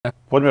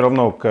Poďme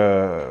rovno k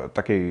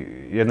takej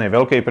jednej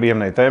veľkej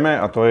príjemnej téme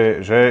a to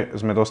je, že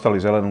sme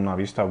dostali zelenú na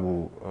výstavbu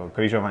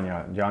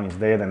križovania diaľnic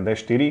D1,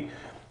 D4.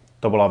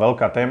 To bola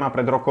veľká téma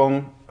pred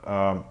rokom.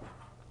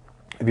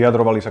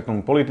 Vyjadrovali sa k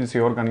tomu politici,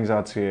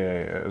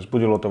 organizácie,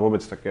 vzbudilo to vôbec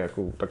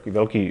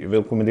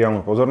veľkú mediálnu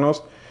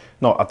pozornosť.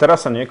 No a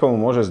teraz sa niekomu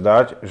môže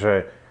zdať,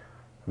 že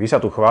vy sa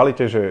tu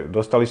chválite, že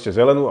dostali ste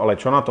zelenú, ale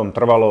čo na tom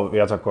trvalo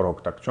viac ako rok?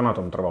 Tak čo na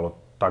tom trvalo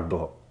tak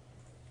dlho?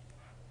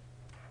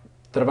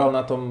 Trval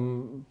na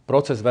tom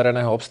proces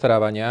verejného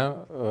obstarávania.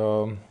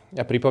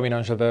 Ja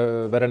pripomínam, že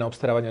verejné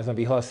obstarávanie sme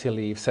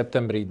vyhlásili v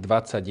septembri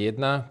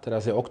 2021,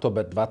 teraz je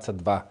október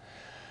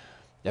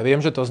 2022. Ja viem,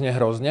 že to znie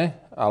hrozne,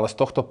 ale z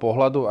tohto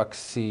pohľadu, ak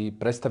si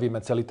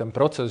predstavíme celý ten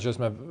proces, že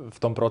sme v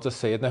tom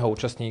procese jedného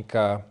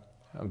účastníka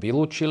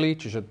vylúčili,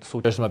 čiže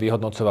súťaž sme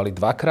vyhodnocovali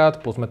dvakrát,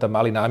 plus sme tam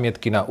mali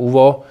námietky na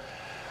úvo,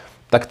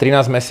 tak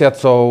 13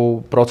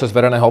 mesiacov proces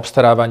verejného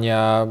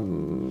obstarávania,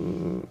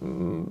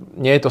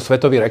 nie je to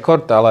svetový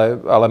rekord,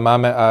 ale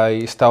máme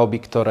aj stavby,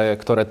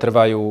 ktoré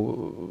trvajú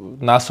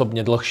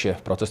násobne dlhšie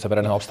v procese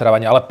verejného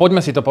obstarávania. Ale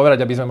poďme si to povedať,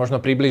 aby sme možno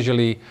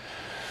priblížili.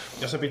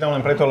 Ja sa pýtam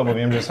len preto, lebo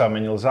viem, že sa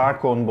menil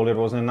zákon, boli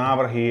rôzne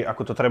návrhy,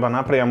 ako to treba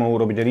napriamo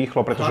urobiť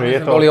rýchlo, pretože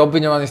je to... Boli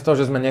obviňovaní z toho,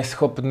 že sme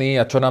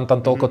neschopní a čo nám tam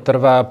toľko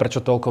trvá,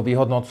 prečo toľko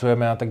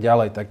vyhodnocujeme a tak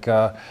ďalej. Tak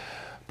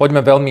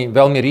poďme veľmi,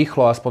 veľmi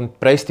rýchlo aspoň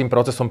prejsť tým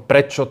procesom,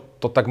 prečo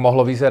to tak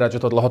mohlo vyzerať,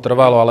 že to dlho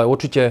trvalo, ale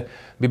určite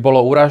by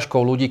bolo urážkou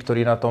ľudí,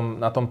 ktorí na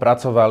tom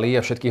pracovali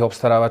a všetkých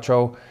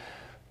obstarávačov,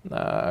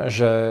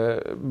 že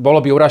bolo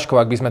by urážkou,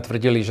 ak by sme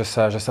tvrdili, že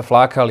sa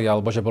flákali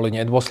alebo že boli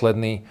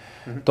nedôslední.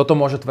 Toto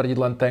môže tvrdiť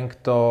len ten,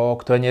 kto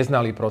je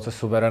neznalý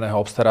procesu verejného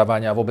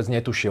obstarávania a vôbec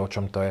netuší, o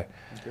čom to je.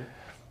 Okay.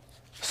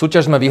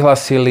 Súťaž sme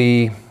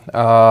vyhlásili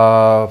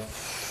v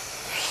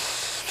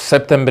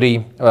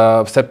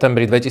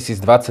septembri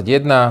 2021,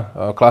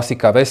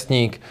 klasika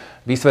Vestník,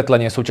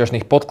 vysvetlenie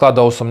súťažných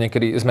podkladov, sme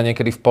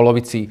niekedy v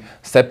polovici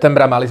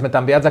septembra, mali sme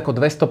tam viac ako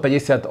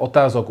 250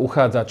 otázok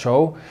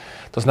uchádzačov,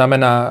 to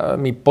znamená,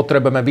 my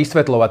potrebujeme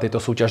vysvetľovať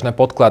tieto súťažné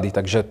podklady,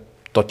 takže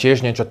to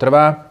tiež niečo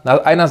trvá.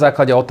 Aj na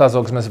základe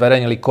otázok sme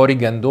zverejnili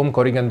korrigendum.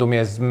 Korrigendum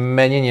je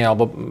zmenenie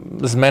alebo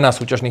zmena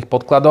súťažných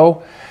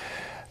podkladov.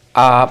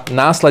 A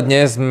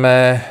následne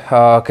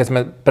keď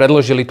sme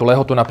predložili tú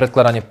lehotu na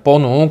predkladanie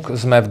ponúk,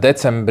 sme v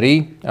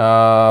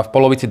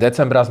polovici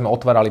decembra sme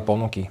otvárali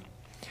ponuky.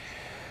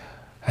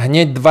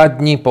 Hneď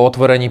 2 dní po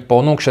otvorení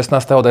ponúk, 16.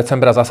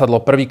 decembra zasadla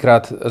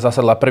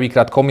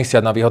prvýkrát komisia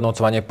na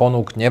vyhodnocovanie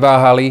ponúk,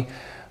 neváhali.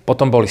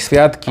 Potom boli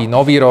sviatky,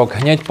 Nový rok,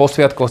 hneď po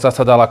sviatkoch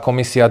zasadala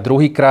komisia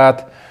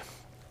druhýkrát.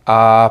 A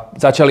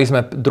začali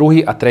sme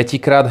druhý a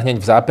tretíkrát hneď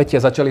v zápäti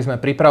a začali sme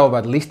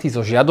pripravovať listy so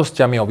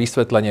žiadosťami o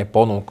vysvetlenie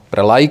ponúk.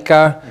 Pre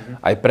laika,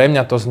 aj pre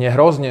mňa to znie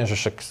hrozne, že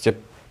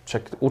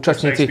však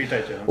účastníci,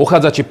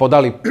 uchádzači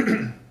podali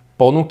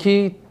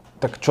ponuky,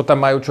 tak čo tam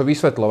majú čo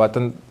vysvetľovať.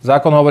 Ten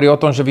zákon hovorí o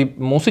tom, že vy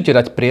musíte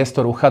dať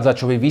priestor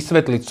uchádzačovi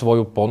vysvetliť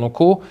svoju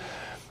ponuku,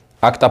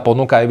 ak tá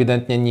ponuka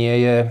evidentne nie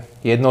je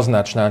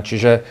jednoznačná.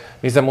 Čiže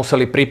my sme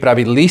museli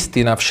pripraviť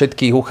listy na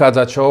všetkých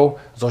uchádzačov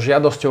so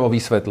žiadosťou o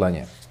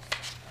vysvetlenie.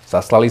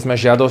 Zaslali sme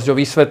žiadosť o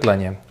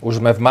vysvetlenie.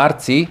 Už sme v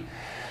marci,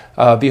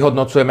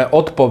 vyhodnocujeme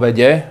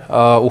odpovede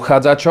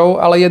uchádzačov,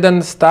 ale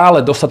jeden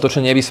stále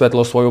dostatočne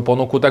nevysvetlil svoju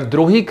ponuku, tak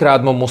druhýkrát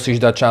mu musíš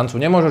dať šancu.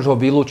 Nemôžeš ho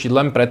vylúčiť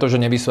len preto, že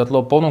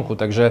nevysvetlil ponuku.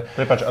 Takže...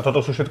 Prepáč, a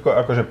toto sú všetko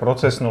akože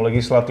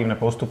procesno-legislatívne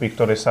postupy,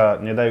 ktoré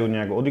sa nedajú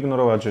nejak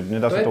odignorovať, že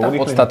nedá sa to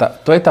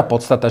urýchliť? To je tá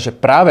podstata, že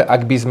práve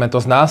ak by sme to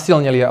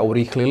znásilnili a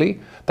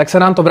urýchlili, tak sa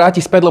nám to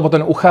vráti späť, lebo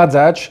ten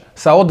uchádzač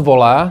sa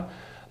odvolá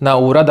na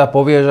úrad a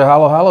povie, že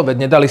halo,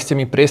 veď nedali ste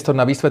mi priestor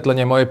na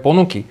vysvetlenie mojej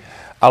ponuky.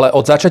 Ale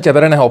od začatia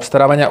verejného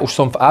obstarávania už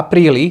som v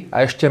apríli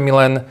a ešte mi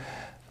len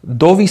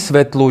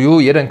dovysvetľujú,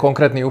 jeden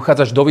konkrétny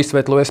uchádzač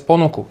dovysvetľuje z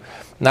ponuku.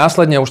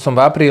 Následne už som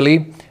v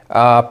apríli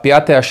a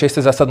 5. a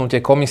 6. zasadnutie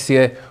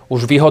komisie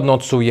už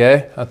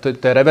vyhodnocuje, a to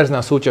je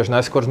reverzná súťaž,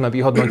 najskôr sme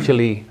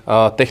vyhodnotili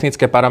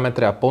technické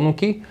parametre a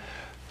ponuky,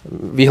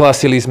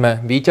 vyhlásili sme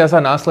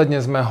víťaza,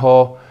 následne sme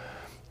ho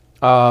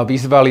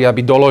vyzvali,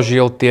 aby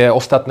doložil tie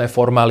ostatné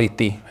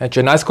formality.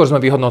 Čiže najskôr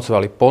sme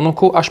vyhodnocovali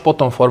ponuku, až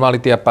potom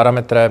formality a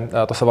parametre,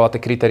 to sa volá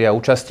tie kritériá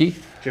účasti.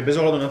 Čiže bez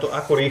ohľadu na to,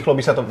 ako rýchlo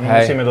by sa to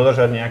musíme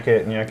dodržať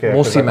nejaké...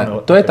 Musíme.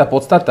 To je tá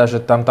podstata,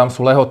 že tam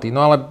sú lehoty.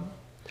 No ale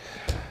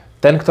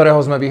ten, ktorého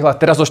sme vyhlásili,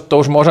 teraz to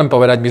už môžem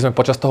povedať, my sme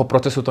počas toho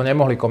procesu to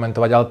nemohli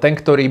komentovať, ale ten,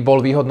 ktorý bol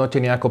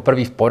vyhodnotený ako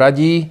prvý v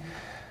poradí,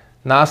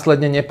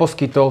 následne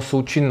neposkytol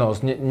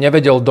súčinnosť,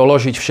 nevedel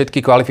doložiť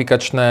všetky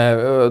kvalifikačné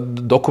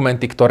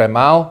dokumenty, ktoré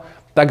mal,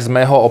 tak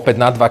sme ho opäť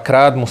na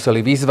 2-krát museli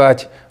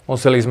vyzvať,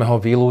 museli sme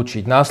ho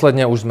vylúčiť.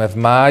 Následne už sme v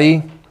máji,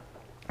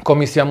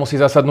 komisia musí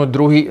zasadnúť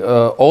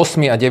 8.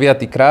 a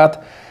 9.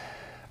 krát,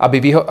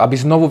 aby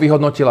znovu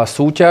vyhodnotila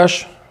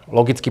súťaž,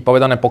 logicky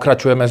povedané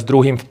pokračujeme s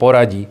druhým v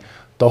poradí.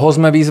 Toho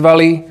sme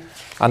vyzvali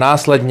a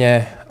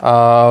následne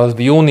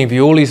v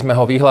júli sme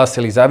ho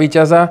vyhlásili za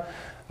víťaza,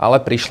 ale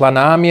prišla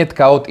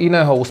námietka od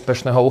iného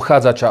úspešného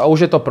uchádzača. A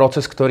už je to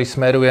proces, ktorý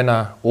smeruje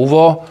na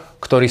UVO,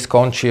 ktorý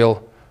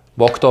skončil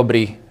v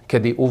októbri,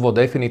 kedy UVO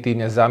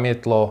definitívne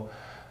zamietlo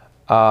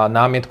a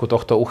námietku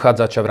tohto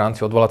uchádzača v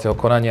rámci odvolacieho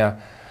konania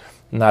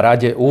na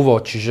rade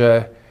úvod.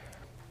 Čiže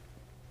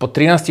po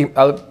 13...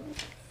 Ale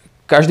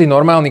každý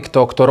normálny,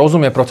 kto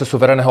rozumie procesu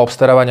verejného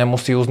obstarávania,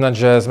 musí uznať,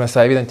 že sme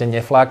sa evidentne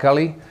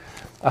neflákali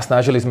a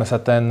snažili sme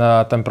sa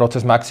ten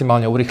proces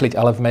maximálne urýchliť,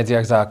 ale v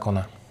medziach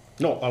zákona.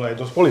 No, ale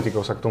aj dosť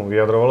politikov sa k tomu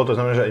vyjadrovalo, to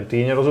znamená, že aj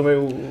tí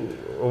nerozumejú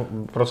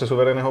procesu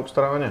verejného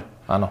obstarávania?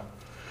 Áno.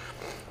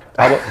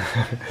 Alebo...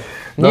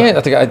 Nie,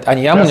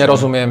 ani ja mu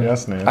nerozumiem.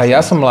 Jasné. A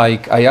ja som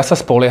laik a ja sa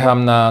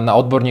spolieham na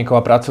odborníkov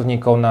a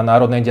pracovníkov na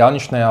národnej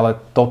diaľničnej, ale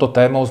touto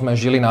témou sme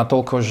žili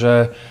natoľko,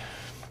 že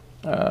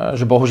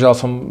bohužiaľ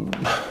som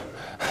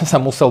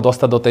sa musel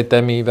dostať do tej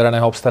témy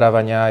verejného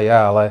obstarávania aj ja,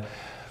 ale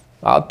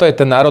to je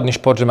ten národný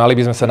šport, že mali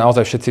by sme sa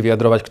naozaj všetci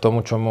vyjadrovať k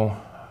tomu,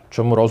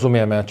 čomu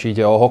rozumieme, či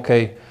ide o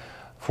hokej,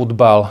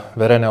 futbal,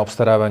 verejné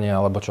obstarávanie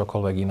alebo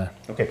čokoľvek iné.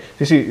 Okay.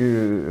 Ty si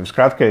v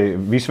skratke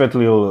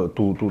vysvetlil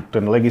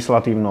ten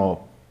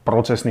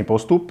legislatívno-procesný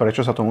postup,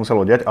 prečo sa to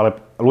muselo diať, ale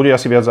ľudia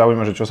si viac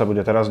zaujíma, že čo sa bude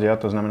teraz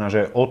diať. To znamená,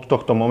 že od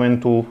tohto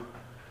momentu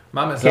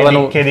máme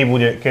zelenú...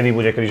 Kedy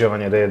bude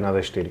križovanie D1 a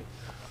D4?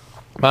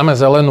 Máme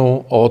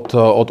zelenú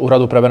od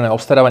Úradu pre verejné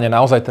obstarávanie.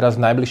 Naozaj teraz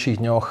v najbližších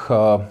dňoch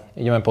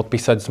ideme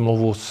podpísať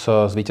zmluvu s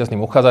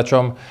víťazným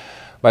uchádzačom.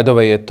 By the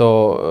way,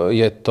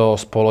 je to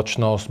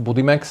spoločnosť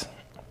Budimex.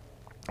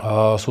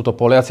 Sú to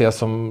Poliaci. Ja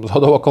som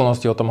zhodou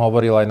okolností o tom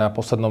hovoril aj na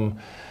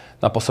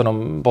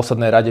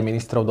poslednej rade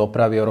ministrov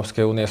dopravy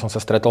Európskej únie. Som sa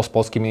stretol s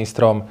poľským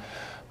ministrom.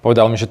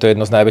 Povedal mi, že to je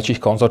jedno z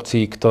najväčších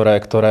konzorcií, ktoré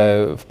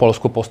v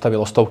Poľsku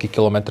postavilo stovky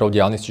kilometrov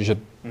diaľnic.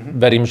 Čiže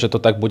verím, že to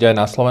tak bude aj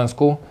na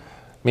Slovensku.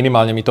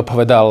 Minimálne mi to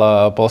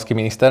povedal poľský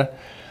minister.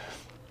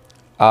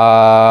 A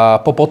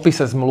po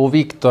podpise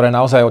zmluvy, ktoré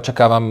naozaj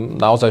očakávam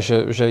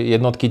že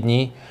jednotky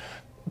dní,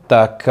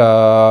 tak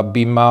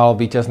by mal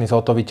víťazný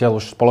zhotoviteľ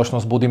už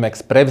spoločnosť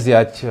Budimex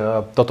prevziať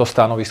toto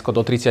stanovisko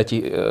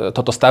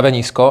toto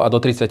stavenisko a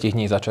do 30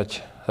 dní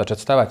začať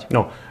stavať.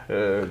 No,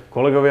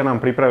 kolegovia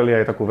nám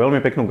pripravili aj takú veľmi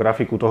peknú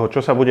grafiku toho,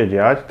 čo sa bude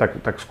diať,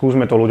 tak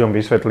skúsme to ľuďom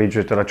vysvetliť,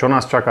 že teda čo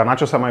nás čaká, na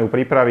čo sa majú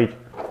pripraviť.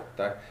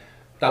 Tak.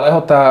 Tá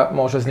lehota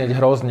môže znieť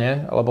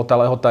hrozne, lebo tá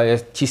lehota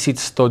je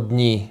 1100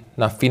 dní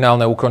na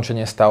finálne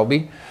ukončenie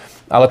stavby.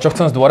 Ale čo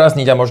chcem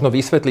zdôrazniť a možno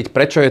vysvetliť,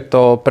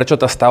 prečo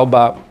tá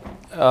stavba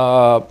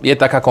je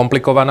taká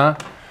komplikovaná.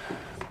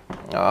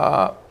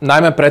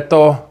 Najmä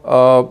preto,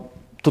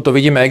 tuto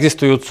vidíme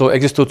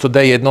existujúcu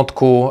D1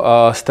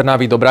 z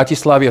Trnavy do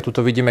Bratislavy a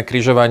tuto vidíme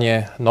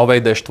križovanie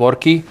novej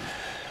D4.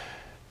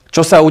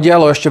 Čo sa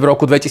udialo ešte v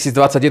roku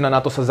 2021, na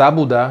to sa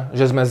zabúda,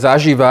 že sme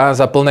zaživa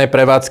za plnej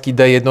prevádzky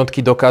D1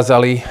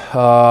 dokázali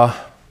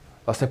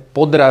vlastne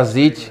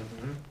podraziť,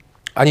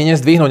 ani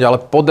nezdvihnúť, ale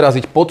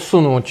podraziť,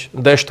 podsunúť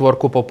D4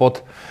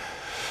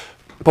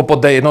 popod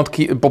D1,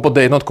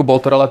 bol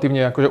to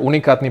relatívne akože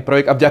unikátny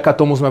projekt a vďaka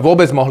tomu sme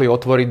vôbec mohli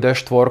otvoriť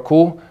D4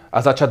 a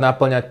začať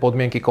naplňať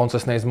podmienky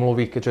koncesnej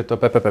zmluvy, keďže je to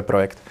PPP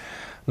projekt.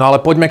 No ale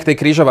poďme k tej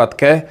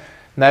križovatke.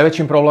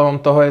 Najväčším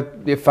problémom toho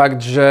je fakt,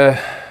 že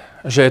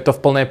je to v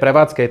plnej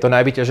prevádzke, je to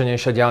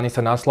najvyťaženejšia diaľnica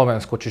na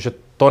Slovensku, čiže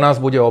to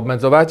nás bude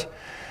obmedzovať.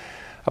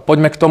 A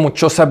poďme k tomu,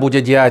 čo sa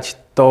bude diať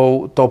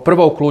tou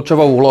prvou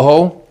kľúčovou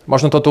úlohou.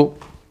 Možno to tu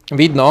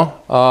vidno,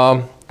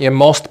 je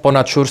most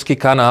ponad Šurský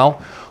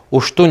kanál.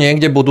 Už tu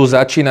niekde budú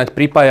začínať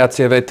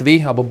pripájacie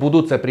vetvy, alebo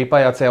budúce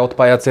pripájacie a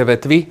odpájacie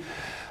vetvy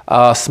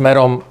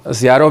smerom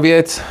z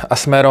Jaroviec a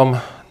smerom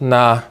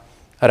na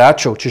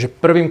Račov. Čiže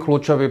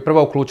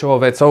prvou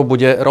kľúčovou vecou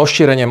bude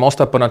rozšírenie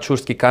mosta ponad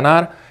Šurský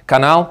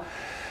kanál.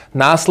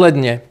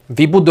 Následne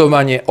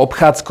vybudovanie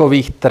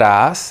obchádzkových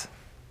trás,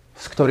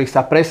 z ktorých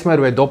sa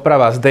presmeruje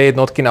doprava z D1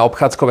 na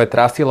obchádzkové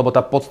trasy, lebo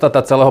tá podstata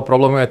celého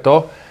problému je to,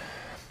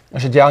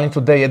 že diaľnicu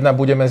D1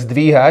 budeme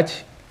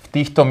zdvíhať v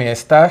týchto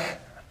miestach,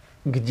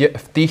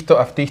 v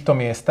týchto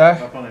miestach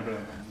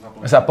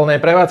za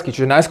plnej prevádzky.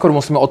 Čiže najskôr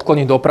musíme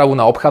odkloniť dopravu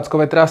na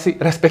obchádzkové trasy,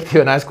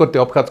 respektíve najskôr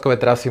tie obchádzkové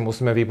trasy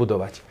musíme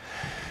vybudovať.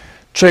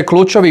 Čo je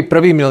kľúčový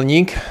prvý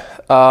milník,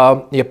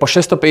 je po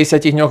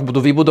 650 dňoch budú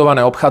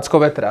vybudované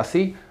obchádzkové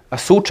trasy a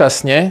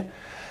súčasne,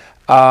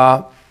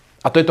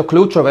 a to je to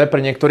kľúčové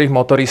pre niektorých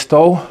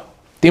motoristov,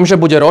 tým, že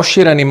bude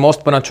rozšírený most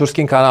ponad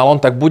Šurským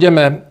kanálom, tak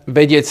budeme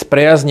vedieť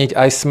sprejazniť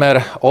aj smer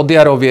od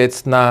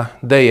Jaroviec na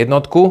D1,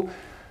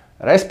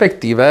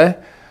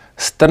 respektíve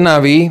z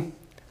Trnavy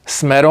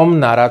smerom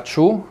na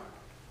Raču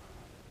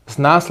s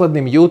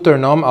následným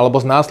U-turnom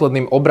alebo s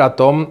následným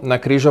obratom na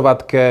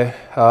križovatke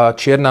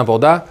Čierna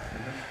voda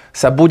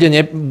sa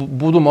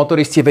budú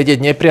motoristi vedieť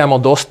nepriamo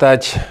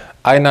dostať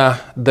aj na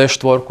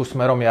D4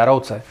 smerom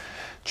Jarovce.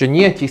 Čiže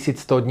nie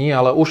 1100 dní,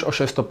 ale už o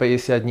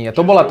 650 dní.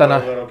 To bola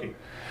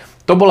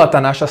tá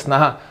naša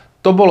snaha.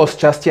 To bolo z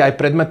časti aj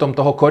predmetom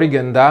toho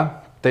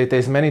korigenda,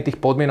 tej zmeny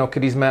tých podmienok,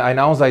 kedy sme aj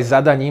naozaj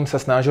zadaním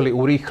sa snažili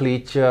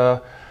urýchliť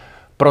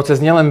proces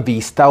nielen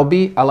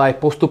výstavby, ale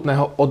aj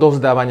postupného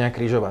odovzdávania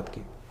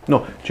križovatky.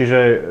 No,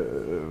 čiže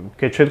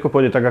keď všetko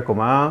pôjde tak, ako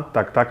má,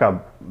 tak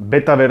taká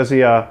beta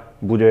verzia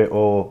bude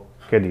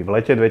kedy? V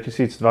lete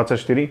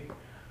 2024?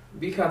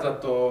 Vychádza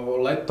to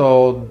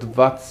leto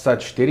 24,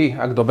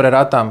 ak dobre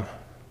rátam.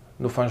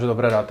 Dúfam, že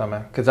dobre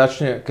rátame.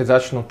 Keď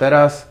začnú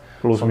teraz,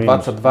 plus som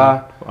minus,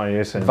 22, a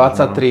jeseň,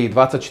 23,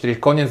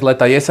 24, koniec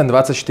leta, jeseň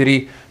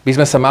 24, by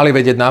sme sa mali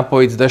vedieť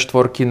napojiť z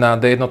D4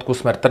 na D1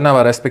 smer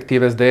Trnava,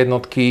 respektíve z D1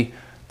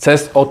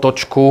 cez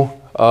otočku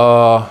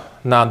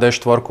na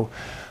D4.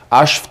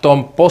 Až v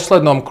tom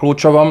poslednom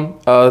kľúčovom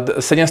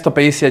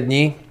 750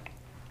 dní,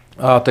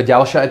 to je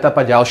ďalšia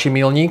etapa, ďalší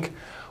milník.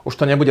 Už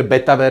to nebude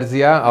beta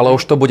verzia, ale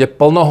už to bude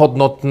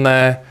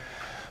plnohodnotné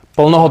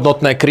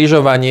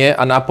križovanie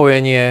a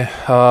napojenie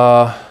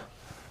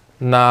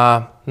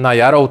na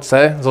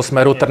Jarovce zo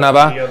smeru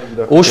Trnava.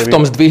 Už v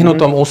tom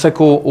zdvihnutom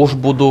úseku už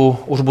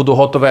budú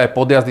hotové aj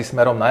podjazdy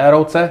smerom na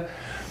Jarovce.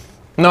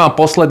 No a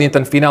posledný,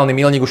 ten finálny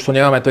milník, už tu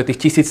nemáme, to je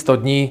tých 1100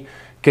 dní,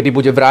 kedy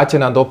bude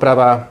vrátená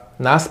doprava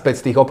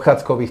naspäť z tých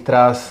obchádzkových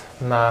trás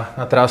na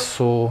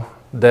trasu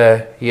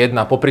D1.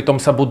 Popri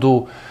tom sa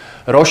budú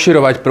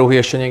rozširovať pruhy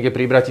ešte niekde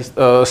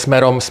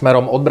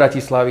smerom od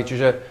Bratislavy,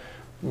 čiže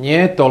nie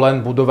je to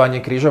len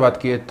budovanie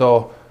križovatky, je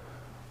to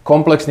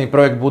komplexný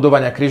projekt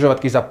budovania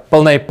križovatky za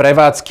plnej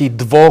prevádzky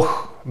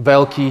 2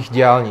 veľkých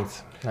diaľnic.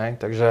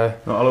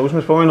 Takže... No ale už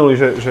sme spomenuli,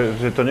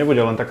 že to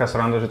nebude len taká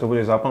sranda, že to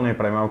bude za plnej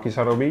premávky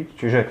sa robiť,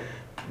 čiže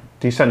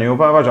ty sa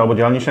neobávaš, alebo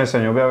diaľničné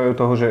sa neobávajú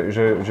toho,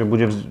 že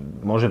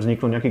môže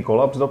vzniknúť nejaký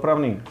kolaps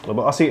dopravný?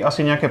 Lebo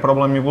asi nejaké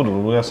problémy budú.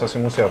 Ľudia sa si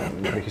musia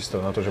prichystať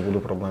na to, že budú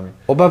problémy.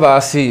 Obava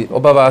asi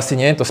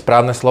nie je to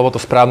správne slovo.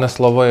 To správne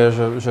slovo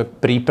je, že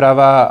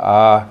príprava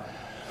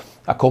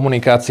a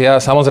komunikácia.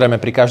 Samozrejme,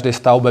 pri každej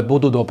stavbe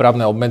budú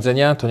dopravné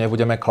obmedzenia, to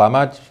nebudeme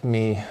klamať.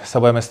 My sa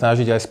budeme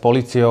snažiť aj s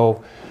políciou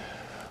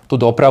tú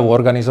dopravu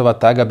organizovať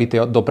tak, aby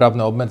tie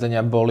dopravné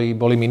obmedzenia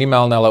boli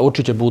minimálne, ale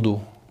určite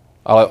budú.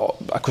 Ale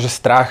akože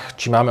strach,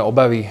 či máme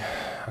obavy,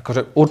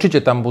 akože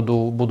určite tam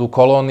budú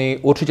kolóny,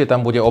 určite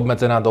tam bude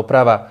obmedzená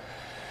doprava,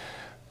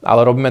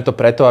 ale robíme to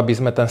preto, aby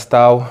sme ten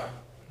stav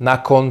na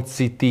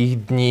konci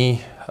tých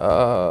dní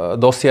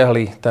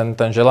dosiahli,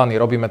 ten želaný,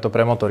 robíme to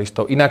pre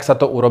motoristov. Inak sa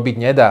to urobiť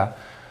nedá.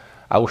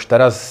 A už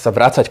teraz sa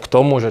vrácať k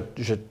tomu, že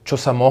čo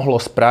sa mohlo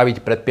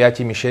spraviť pred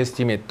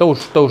 5-6,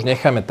 to už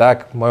necháme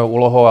tak. Mojou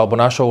úlohou alebo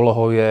našou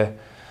úlohou je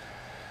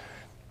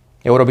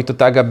urobiť to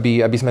tak,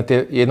 aby sme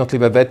tie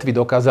jednotlivé vetvy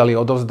dokázali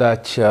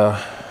odovzdať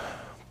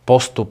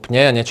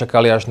postupne a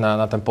nečakali až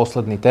na ten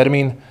posledný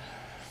termín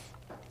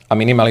a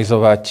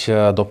minimalizovať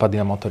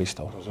dopady na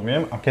motoristov.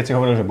 Rozumiem. A keď si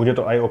hovoril, že bude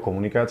to aj o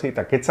komunikácii,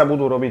 tak keď sa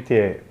budú robiť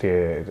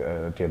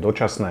tie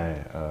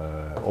dočasné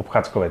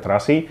obchádzkové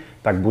trasy,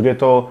 tak bude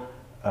to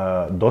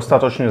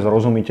dostatočne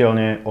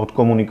zrozumiteľne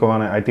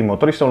odkomunikované aj tým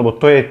motoristom, lebo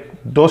to je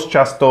dosť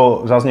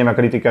často zaznieva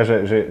kritika,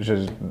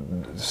 že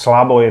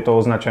slabo je to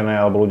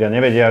označené, alebo ľudia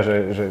nevedia,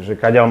 že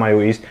kadiaľ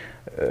majú ísť.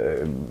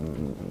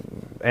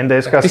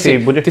 NDS-ka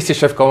bude... Ty si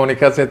šéf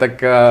komunikácie,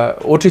 tak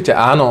určite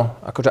áno.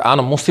 Akože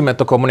áno, musíme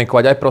to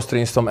komunikovať aj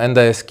prostredníctvom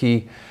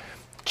NDS-ky,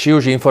 či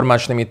už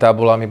informačnými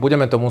tabulami.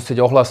 Budeme to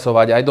musieť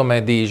ohlasovať aj do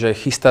médií, že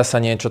chystá sa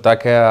niečo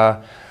také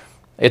a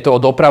je to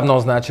o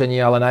dopravnom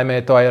značení, ale najmä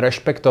je to aj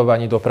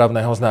rešpektovaní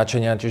dopravného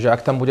značenia. Čiže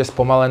ak tam bude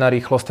spomalená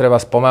rýchlosť, treba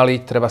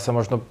spomaliť, treba sa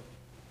možno...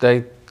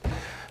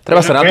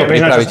 Treba sa na to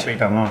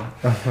pripraviť.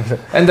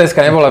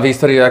 NDS-ka nebola v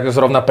histórii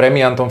zrovna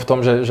premiantom v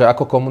tom, že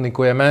ako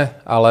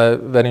komunikujeme, ale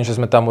verím, že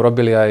sme tam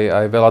urobili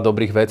aj veľa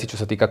dobrých vecí, čo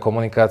sa týka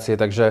komunikácie,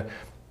 takže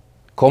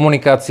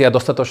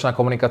dostatočná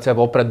komunikácia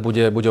vopred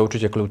bude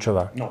určite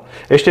kľúčová. No.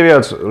 Ešte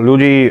viac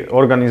ľudí,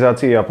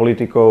 organizácií a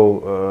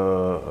politikov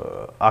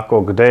ako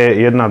k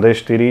D1,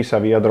 D4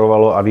 sa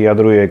vyjadrovalo a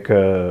vyjadruje k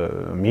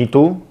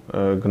mýtu,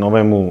 k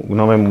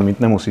novému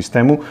mýtnemu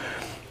systému.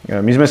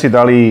 My sme si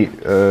dali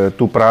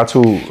tú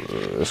prácu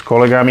s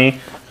kolegami,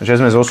 že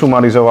sme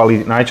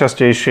zosumarizovali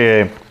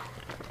najčastejšie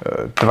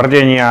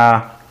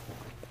tvrdenia,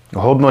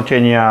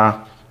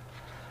 hodnotenia,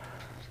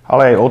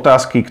 ale aj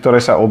otázky,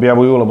 ktoré sa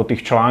objavujú, lebo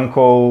tých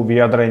článkov,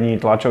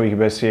 vyjadrení, tlačových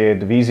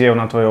besied, víziev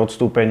na tvoje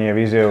odstúpenie,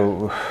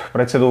 víziev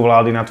predsedu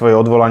vlády na tvoje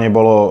odvolanie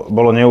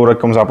bolo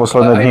neúrekom za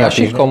posledné dni. Aj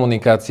našich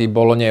komunikácií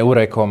bolo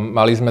neúrekom.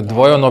 Mali sme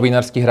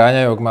dvojonovinárskych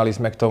ráňajok, mali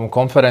sme k tomu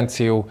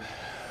konferenciu.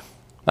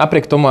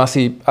 Napriek tomu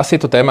asi je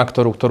to téma,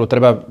 ktorú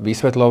treba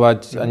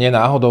vysvetľovať. Nie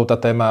náhodou tá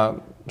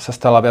téma sa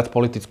stala viac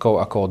politickou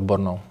ako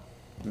odbornou.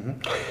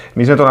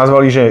 My sme to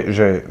nazvali,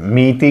 že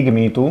mýty k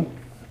mýtu.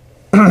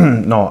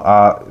 No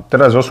a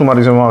teraz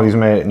zosumarizovali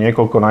sme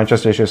niekoľko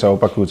najčastejšie sa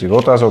opakujúcich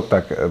otázok.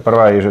 Tak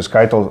prvá je, že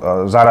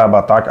Skytol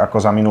zarába tak,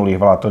 ako za minulých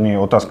vlád. To nie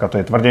je otázka,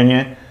 to je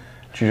tvrdenie.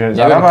 Čiže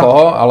neviem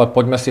koho, ale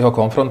poďme si ho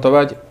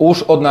konfrontovať.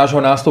 Už od nášho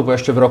nástupu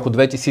ešte v roku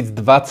 2020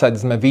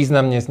 sme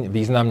významne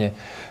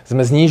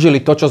sme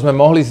znížili to, čo sme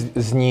mohli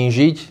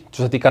znížiť,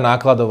 čo sa týka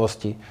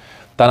nákladovosti.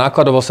 Tá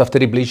nákladovosť sa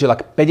vtedy blížila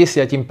k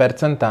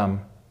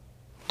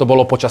 50%. To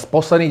bolo počas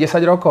posledných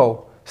 10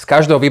 rokov. Z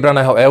každého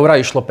vybraného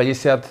eura išlo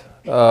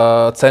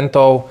 50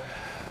 centov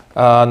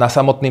na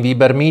samotný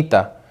výber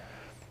mýta.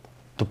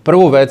 Tú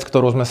prvú vec,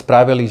 ktorú sme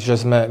spravili, že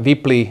sme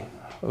vypli,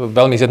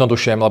 veľmi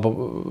zjednodušujem, lebo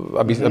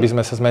aby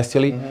sme sa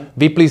zmestili,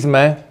 vypli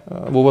sme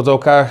v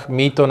úvodzovkách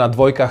mýto na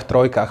dvojkách,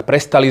 trojkách.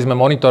 Prestali sme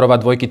monitorovať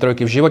dvojky,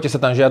 trojky. V živote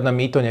sa tam žiadne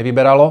mýto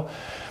nevyberalo.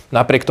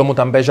 Napriek tomu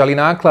tam bežali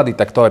náklady.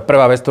 Tak to je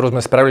prvá vec, ktorú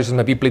sme spravili, že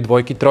sme vypli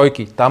 2,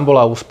 3. Tam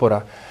bola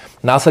úspora.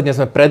 Následne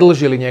sme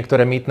predĺžili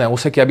niektoré mýtne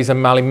úseky, aby sme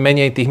mali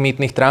menej tých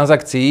mýtnych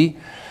transakcií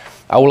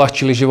a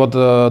uľahčili život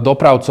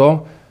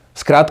dopravcov.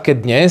 Skrátke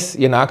dnes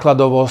je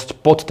nákladovosť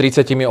pod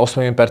 38%.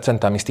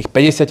 Z tých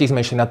 50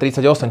 sme išli na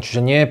 38,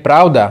 čiže nie je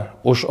pravda.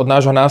 Už od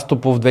nášho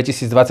nástupu v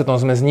 2020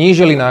 sme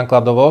znížili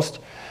nákladovosť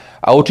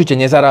a určite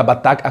nezarába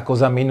tak, ako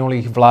za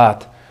minulých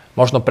vlád.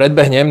 Možno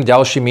predbehnem,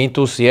 ďalší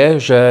mýtus je,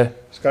 že...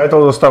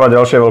 Skytol dostáva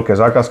ďalšie veľké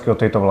zákazky od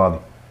tejto vlády.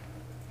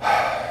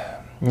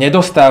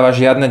 Nedostáva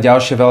žiadne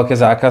ďalšie veľké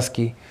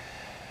zákazky.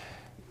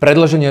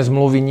 Predĺženie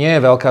zmluvy nie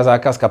je veľká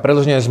zákazka.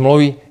 Predĺženie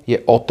zmluvy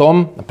je o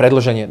tom,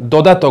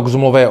 dodatok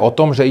zmluve je o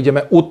tom, že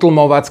ideme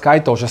utlmovať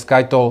Skytol, že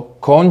Skytol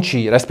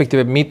končí,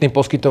 respektíve mýtny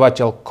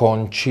poskytovateľ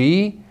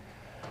končí,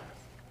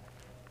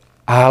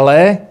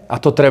 ale, a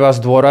to treba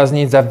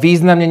zdôrazniť, za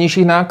významne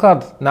nižších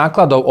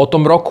nákladov. O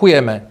tom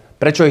rokujeme.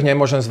 Prečo ich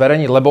nemôžem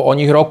zverejniť? Lebo o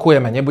nich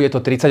rokujeme. Nebude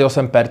to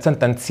 38%,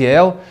 ten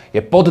cieľ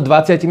je pod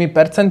 20%.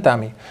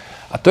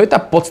 A to je tá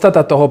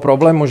podstata toho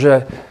problému,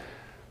 že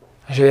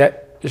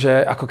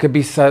ako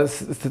keby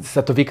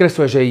sa to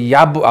vykresuje,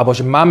 alebo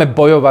že máme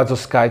bojovať so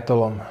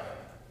Skytolom.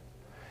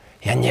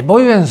 Ja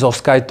nebojujem so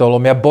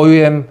Skytolom, ja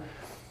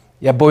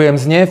bojujem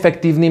s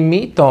neefektívnym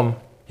mýtom.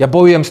 Ja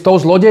bojujem s tou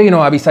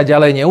zlodejinou, aby sa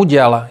ďalej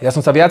neudiala. Ja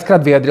som sa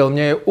viackrát vyjadril,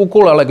 nie je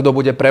ukulele, kto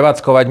bude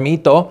prevádzkovať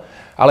mýto,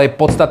 ale je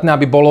podstatné,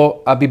 aby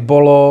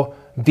bolo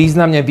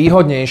významne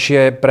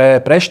výhodnejšie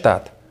pre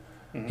štát.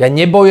 Ja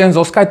nebojujem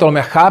so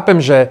Skytolom, ja chápem,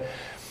 že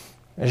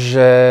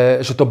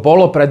to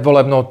bolo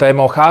predvolebnou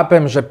témou.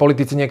 Chápem, že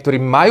politici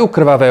niektorí majú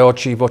krvavé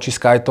oči voči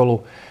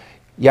Skytolu.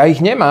 Ja ich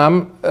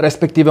nemám,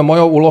 respektíve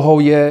mojou úlohou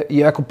je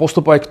ako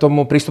pristúpať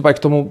k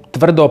tomu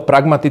tvrdo,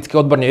 pragmaticky,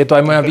 odborne. Je to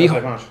aj moja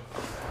výhoda.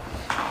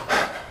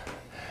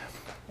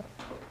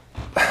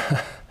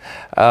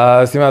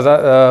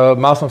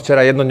 Mal som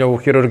včera jednodňovú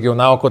chirurgiu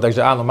na oko, takže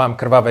áno, mám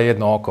krvavé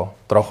jedno oko.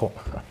 Trochu.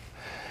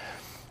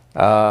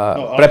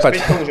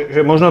 Prepáč.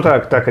 Že možno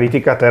tá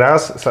kritika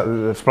teraz sa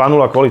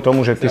splánula kvôli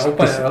tomu, že ty...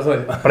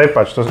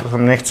 Prepáč, to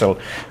som nechcel.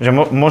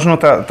 Že možno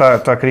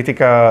tá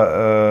kritika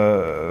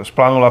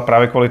splánula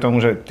práve kvôli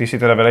tomu, že ty si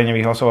teda verejne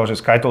vyhlasoval, že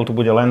Skytol tu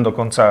bude len do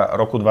konca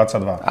roku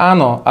 2022.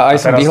 Áno, a aj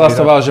som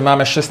vyhlasoval, že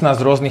máme 16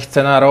 rôznych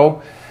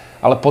scenárov,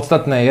 ale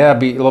podstatné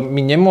je,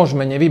 my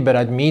nemôžeme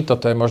nevyberať mýto,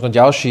 to je možno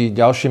ďalší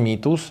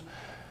mýtus.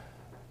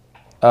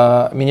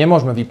 My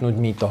nemôžeme vypnúť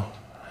mýto.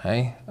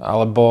 Hej?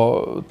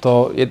 Alebo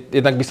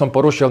jednak by som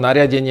porušil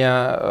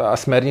nariadenia a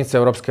smernice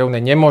Európskej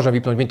únie, nemôžem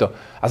vypnúť mýto.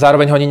 A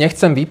zároveň ho ani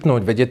nechcem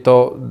vypnúť, veď je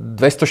to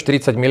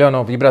 240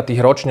 miliónov vybratých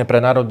ročne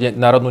pre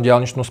národnú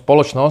diaľničnú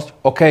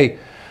spoločnosť. OK,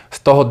 z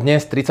toho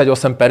dnes 38%,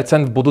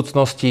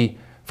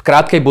 v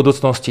krátkej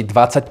budúcnosti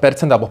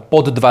 20% alebo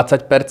pod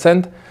 20%.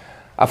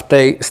 A v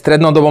tej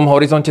strednodobom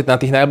horizonte na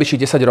tých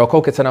najbližších 10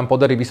 rokov, keď sa nám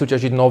podarí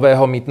vysúťažiť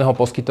nového mýtneho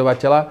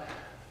poskytovateľa,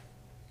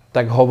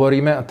 tak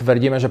hovoríme a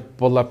tvrdíme, že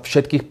podľa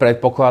všetkých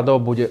predpokladov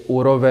bude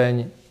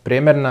úroveň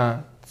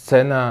priemerná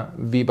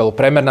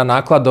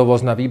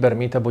nákladovosť na výber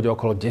mýta bude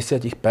okolo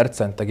 10%.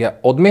 Tak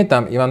ja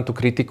odmietam, Ivan, tú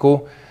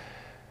kritiku.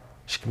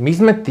 My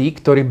sme tí,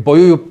 ktorí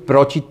bojujú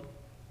proti,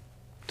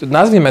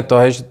 nazvime to,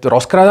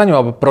 rozkrádaniu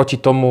alebo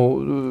proti tomu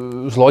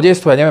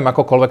zlodejstvu, ja neviem,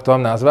 akokoľvek to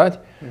mám nazvať.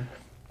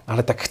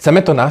 Ale tak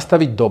chceme to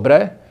nastaviť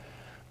dobre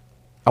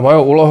a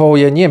mojou úlohou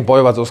je nie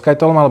bojovať so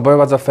Skytolom, ale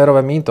bojovať za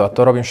férové mýto a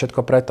to robím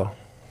všetko preto.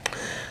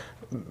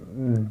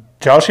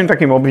 Ďalším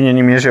takým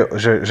obvinením je,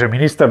 že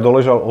minister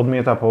Doležal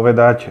odmieta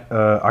povedať,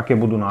 aké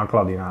budú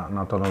náklady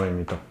na to nové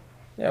mýto.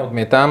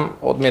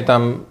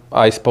 Odmietam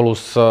aj spolu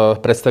s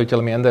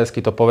predstaviteľmi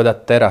NDS-ky to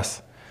povedať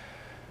teraz.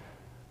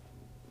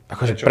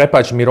 Akože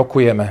prepáč, my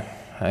rokujeme.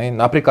 Hej.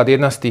 Napríklad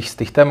jedna z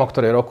tých tém, o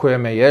ktorej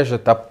rokujeme, je, že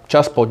tá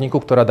časť podniku,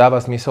 ktorá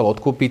dáva zmysel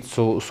odkúpiť,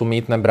 sú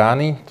mýtne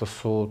brány.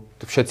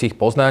 Všetci ich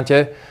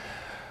poznáte.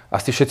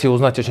 Asi všetci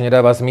uznáte, že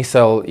nedáva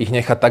zmysel ich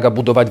nechať tak a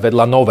budovať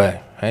vedľa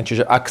nové. Hej.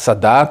 Čiže ak sa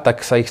dá,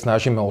 tak sa ich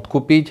snažíme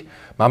odkúpiť.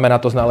 Máme na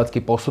to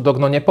znalecký posudok.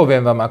 No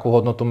nepoviem vám, akú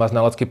hodnotu má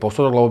znalecký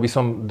posudok, lebo by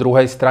som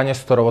druhej strane,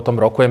 s ktorou o tom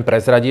rokujem,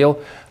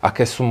 prezradil,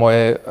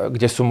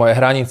 kde sú moje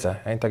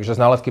hranice. Hej. Takže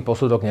znalecký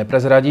posudok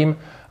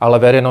neprezradím, ale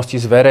verejnosti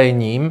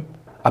zverejním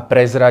a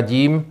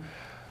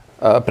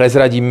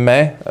prezradíme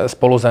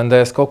spolu s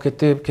NDS-kou,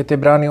 keď tie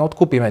brány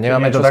odkúpime.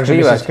 Nemáme čo skrývať. Že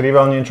by si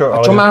skrýval niečo,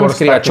 ale čo mám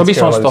skrývať? Čo by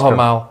som z toho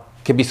mal,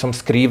 keby som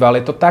skrýval?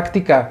 Je to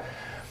taktika.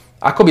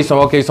 Keby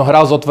som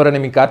hral s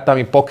otvorenými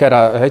kartami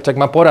pokera, tak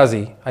ma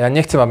porazí. A ja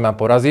nechcem, aby ma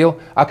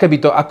porazil.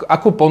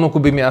 Akú ponuku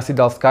by mi asi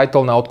dal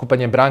Skytol na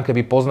odkúpenie brán,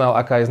 keby poznal,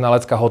 aká je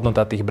znalecká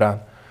hodnota tých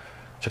brán?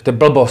 Však to je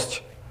blbosť.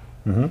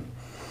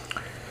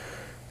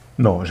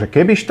 No, že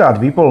keby štát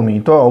vypol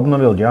mýto a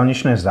obnovil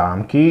diaľničné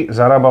zámky,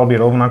 zarábal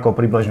by rovnako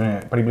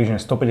približne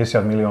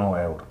 150 miliónov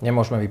eur.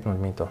 Nemôžeme vypnúť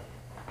mýto.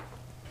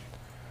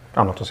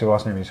 Áno, to si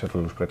vlastne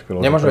vysvetlil už pred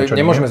chvíľou.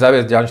 Nemôžeme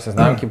zaviesť diaľničné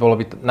známky,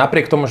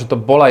 napriek tomu, že to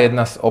bola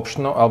jedna z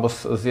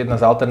jedna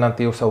z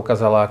alternatív sa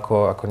ukázala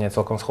ako nie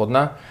celkom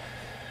schodná.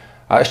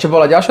 A ešte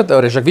bola ďalšia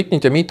teória, že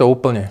vypnite mýto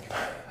úplne.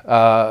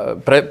 A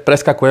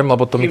preskakujem,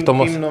 lebo to mi k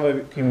tomu...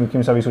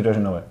 Kým sa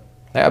vysúťaží nové?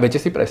 A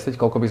viete si predstaviť,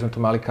 koľko by sme tu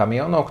mali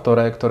kamionov,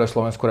 ktoré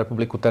Slovenskú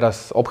republiku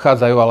teraz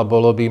obchádzajú, ale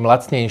bolo by im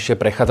lacnejšie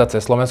prechádzať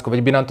cez Slovensko. Veď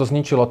by nám to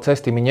zničilo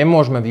cesty, my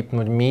nemôžeme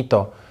vypnúť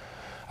mýto.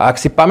 A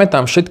ak si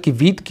pamätám všetky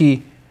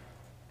výtky,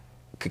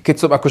 keď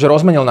som akože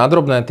rozmenil na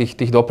drobné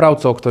tých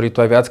dopravcov, ktorí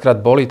tu aj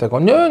viackrát boli, tak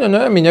nie,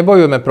 my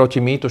nebojujeme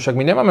proti mýtu, však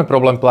my nemáme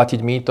problém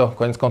platiť mýto,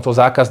 koniec koncov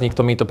zákazník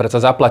to mýto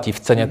predsa zaplatí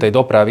v cene tej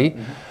dopravy.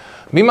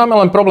 My máme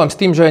len problém s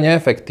tým, že je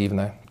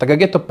neefektívne. Tak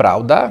ak je to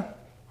pravda,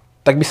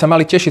 tak by sa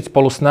mali tešiť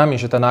spolu s nami,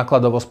 že tá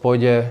nákladovosť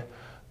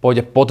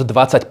pôjde pod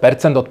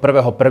 20% od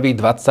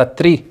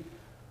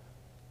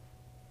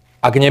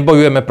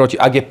 1.1.23.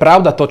 Ak je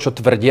pravda to, čo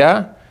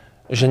tvrdia,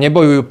 že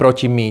nebojujú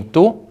proti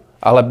mýtu,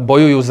 ale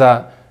bojujú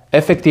za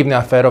efektívne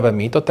a férové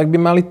mýto, tak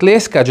by mali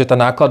tlieskať, že tá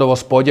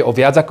nákladovosť pôjde o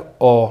viac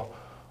ako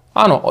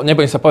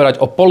nebudem sa povedať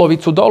o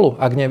polovicu dolu,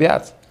 ak nie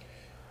viac.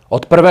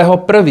 Od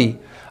 1.1.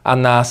 A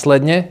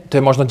následne, to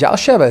je možno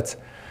ďalšia vec,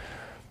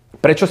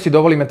 prečo si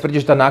dovolíme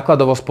tvrdiť, že tá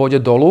nákladovosť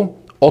pôjde dolu?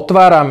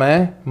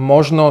 Otvárame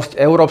možnosť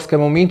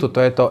európskemu mýtu,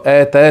 to je to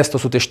ETS, to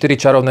sú tie 4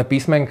 čarovné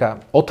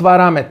písmenka.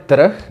 Otvárame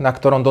trh, na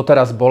ktorom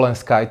doteraz bol len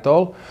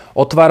SkyToll,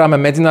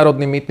 otvárame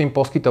medzinárodným mýtnym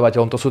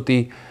poskytovateľom, to sú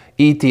tí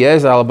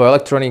ETS alebo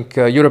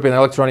European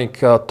Electronic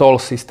Toll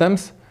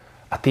Systems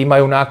a tí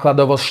majú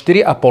nákladovosť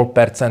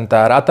 4,5%.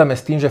 Rátame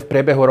s tým, že v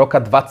priebehu roka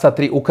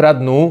 2023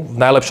 ukradnú, v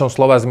najlepšom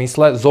slova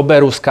zmysle,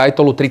 zoberú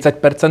SkyTollu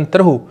 30%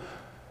 trhu.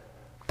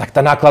 Tak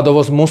tá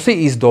nákladovosť musí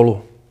ísť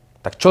dolu.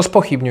 Tak čo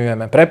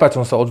spochybňujeme? Prepáč,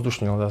 som sa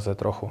odzdušnil zase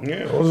trochu.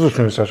 Nie,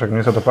 odzdušňujem sa, však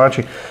mne sa to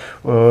páči.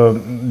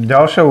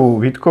 Ďalšou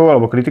výtkou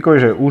alebo kritikou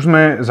je, že už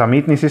sme za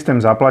mýtny systém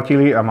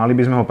zaplatili a mali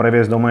by sme ho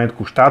previesť do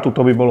majetku štátu,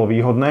 to by bolo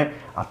výhodné.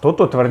 A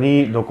toto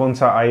tvrdí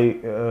dokonca aj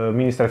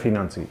minister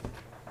financií.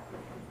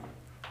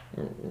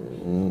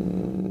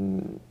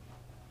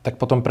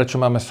 Tak potom prečo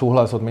máme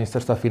súhlas od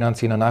ministerstva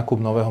financií na nákup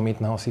nového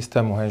mýtneho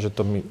systému? Hej?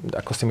 Že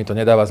ako si mi to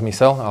nedáva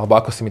zmysel, alebo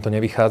ako si mi to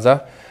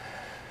nevychádza.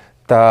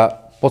 Tá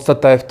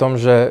podstata je v tom,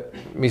 že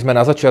my sme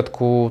na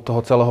začiatku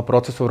toho celého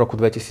procesu v roku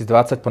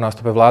 2020 po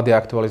nástupe vlády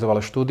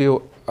aktualizovali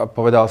štúdiu a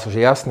povedalo sa, že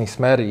jasný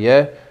smer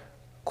je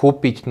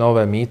kúpiť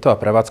nové mýto a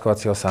prevádzkovať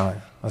si ho sami.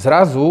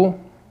 Zrazu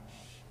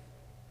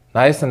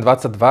na jeseň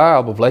 22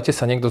 alebo v lete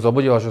sa niekto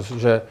zobudil,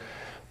 že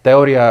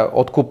teória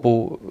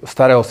odkupu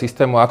starého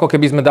systému, ako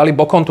keby sme dali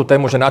bokom tú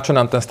tému, že na čo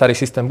nám ten starý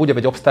systém bude,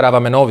 veď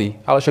obstarávame nový.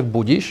 Ale však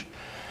budíš.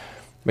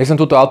 My sme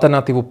túto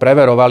alternatívu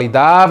preverovali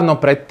dávno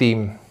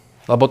predtým,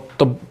 lebo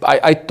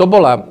aj to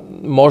bola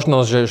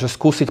možnosť, že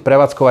skúsiť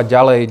prevádzkovať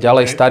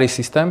ďalej starý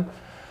systém.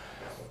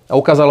 A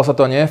ukázalo sa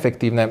to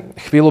neefektívne.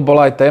 Chvíľu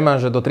bola aj téma,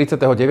 že do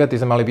 39.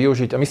 sme mali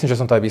využiť, a myslím, že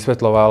som to aj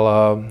vysvetľoval,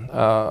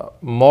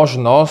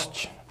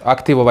 možnosť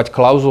aktivovať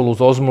klauzulu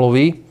zo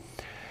zmluvy,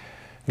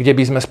 kde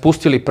by sme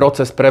spustili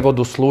proces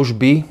prevodu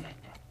služby,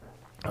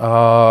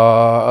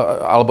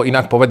 alebo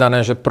inak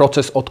povedané, že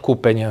proces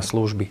odkúpenia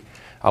služby,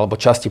 alebo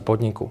časti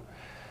podniku.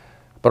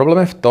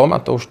 Problém je v tom,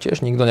 a to už tiež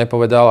nikto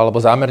nepovedal,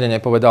 alebo zámerne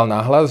nepovedal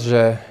nahlas,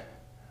 že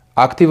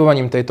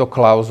aktivovaním tejto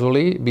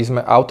klauzuly by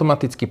sme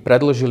automaticky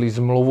predĺžili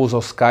zmluvu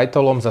so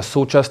SkyTollom za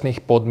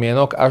súčasných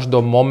podmienok až do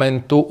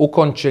momentu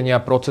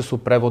ukončenia procesu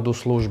prevodu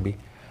služby.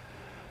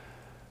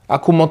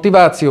 Akú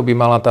motiváciu by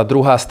mala tá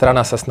druhá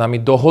strana sa s nami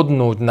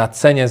dohodnúť na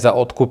cene za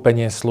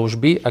odkúpenie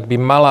služby, ak by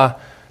mala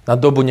na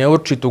dobu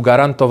neurčitú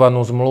garantovanú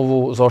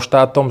zmluvu so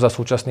štátom za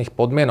súčasných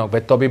podmienok?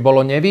 Veď to by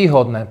bolo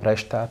nevýhodné pre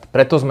štát.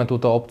 Preto sme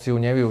túto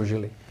opciu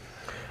nevyužili.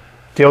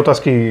 Tie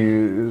otázky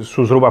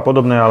sú zhruba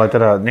podobné, ale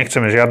teda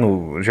nechceme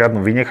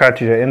žiadnu vynechať.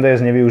 Čiže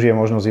NDS nevyužije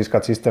možnosť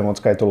získať systém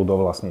od SkyTollu do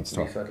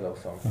vlastníctva. Vysvetlil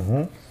som.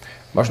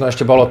 Možno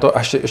ešte bolo to,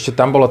 ešte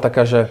tam bolo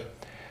taká, že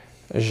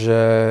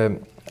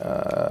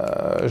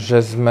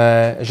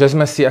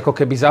sme si ako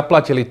keby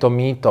zaplatili to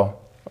mýto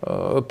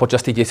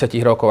počas tých 10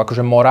 rokov.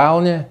 Akože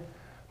morálne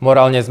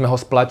sme ho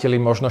splatili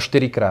možno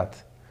 4-krát.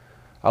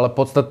 Ale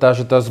podstata,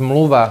 že tá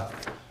zmluva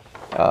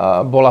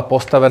bola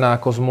postavená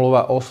ako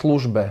zmluva o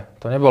službe.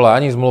 To nebola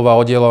ani zmluva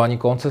o dielo,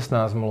 ani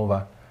koncesná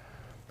zmluva.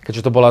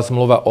 Keďže to bola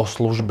zmluva o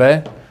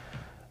službe,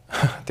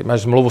 ty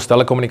máš zmluvu s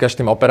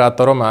telekomunikačným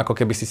operátorom a ako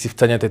keby si v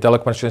cene tej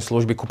telekomunikačnej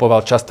služby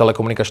kupoval časť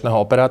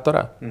telekomunikačného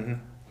operátora.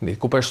 Ty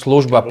kúpeš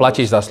službu a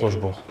platíš za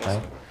službu.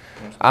 Hej.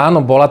 Áno,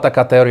 bola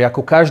taká teória.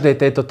 Ako každej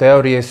tejto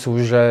teórie sú,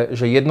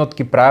 že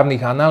jednotky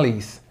právnych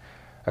analýz.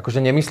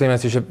 Akože nemyslíme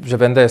si, že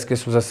v NDS-ke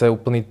sú zase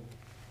úplní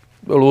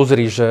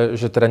lúzri,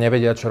 že teda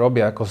nevedia, čo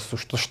robia. Ako sú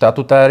to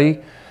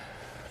štatutári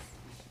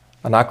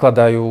a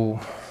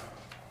nakladajú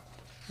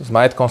s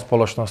majetkom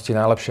spoločnosti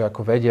najlepšie,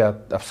 ako vedia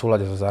a v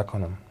súlade so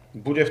zákonom.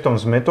 Bude v tom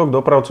zmetok,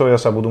 dopravcovia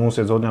sa budú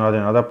musieť zo dňa na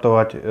deň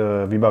adaptovať,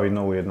 vybaviť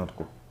novú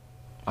jednotku.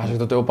 A že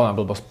toto je úplná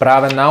blbosť.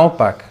 Práve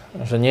naopak,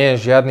 že nie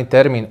je žiadny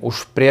termín.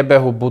 Už v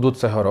priebehu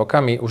budúceho roka,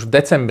 my už v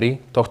decembri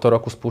tohto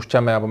roku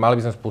spúšťame, alebo mali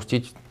by sme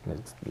spustiť,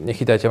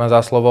 nechytajte ma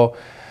za slovo,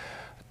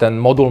 ten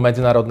modul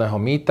medzinárodného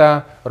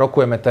mýta.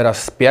 Rokujeme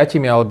teraz s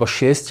 5 alebo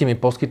 6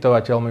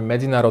 poskytovateľmi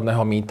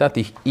medzinárodného mýta,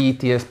 tých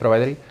ETS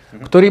providery,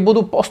 ktorí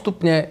budú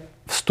postupne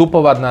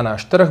vstupovať na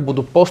náš trh,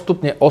 budú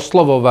postupne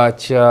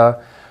oslovovať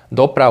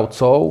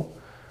dopravcov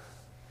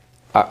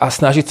a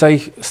snažiť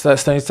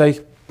sa ich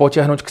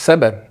potiahnuť k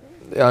sebe.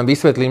 Ja len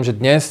vysvetlím, že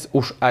dnes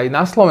už aj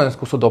na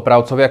Slovensku sú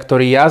dopravcovia,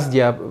 ktorí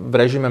jazdia v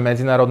režime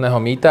medzinárodného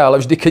mýta,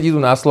 ale vždy, keď idú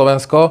na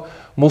Slovensko,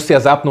 musia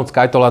zapnúť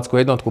skytolackú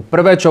jednotku.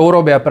 Prvé, čo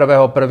urobia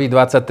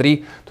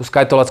 1.1.23, tú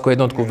skytolackú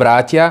jednotku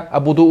vrátia a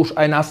budú už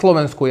aj na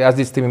Slovensku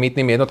jazdiť s tými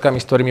mýtnymi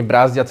jednotkami, s ktorými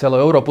brázdia celú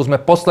Európu. Sme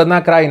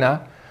posledná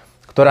krajina,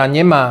 ktorá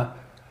nemá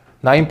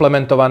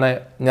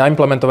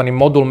naimplementovaný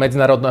modul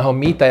medzinárodného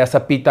mýta. Ja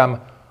sa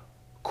pýtam,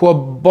 quo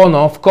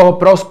bono, v koho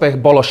prospech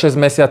bolo 6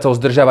 mesiacov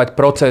zdržavať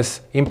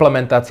proces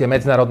implementácie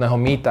medzinárodného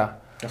mýta?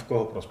 A v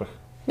koho prospech?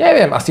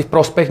 Neviem, asi v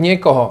prospech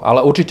niekoho,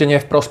 ale určite nie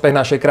v prospech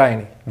našej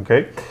krajiny. OK.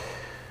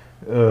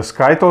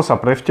 SkyToll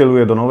sa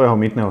prevteľuje do nového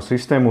mýtneho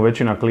systému.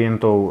 Väčšina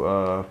klientov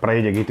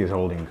prejde k ITIS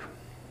Holding.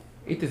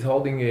 ITIS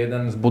Holding je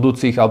jeden z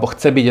budúcich, alebo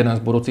chce byť jeden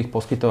z budúcich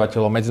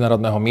poskytovateľov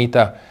medzinárodného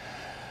mýta.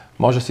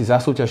 Môže si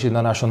zasúťažiť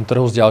na našom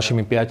trhu s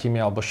ďalšími 5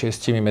 alebo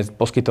 6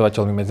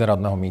 poskytovateľmi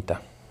medzinárodného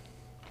mýta.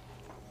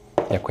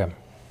 Ďakujem.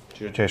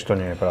 Čiže tiež to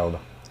nie je pravda.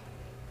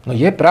 No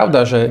je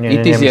pravda, že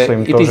ITIS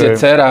je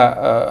dcera,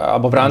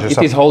 alebo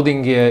ITIS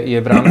Holding je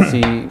v rámci,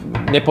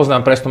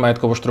 nepoznám presnú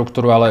majetkovú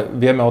štruktúru, ale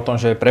vieme o tom,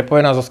 že je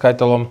prepojená so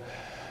SkyTollom,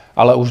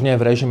 ale už nie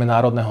v režime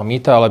národného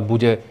mýta, ale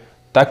bude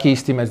taký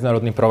istý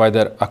medzinárodný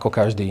provider ako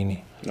každý iný.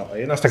 No,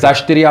 za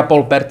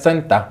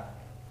 4,5%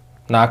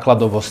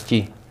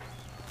 nákladovosti.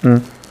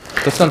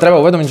 To si tam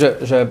treba uvedomiť,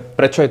 že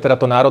prečo je teda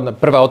to národné.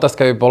 Prvá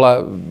otázka by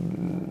bola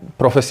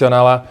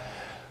profesionála,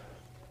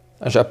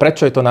 že a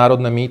prečo je to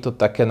národné mýto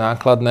také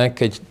nákladné,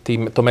 keď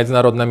to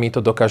medzinárodné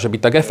mýto dokáže byť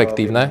tak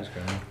efektívne?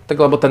 Tak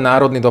lebo ten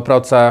národný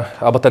dopravca,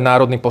 alebo ten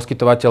národný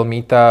poskytovateľ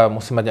mýta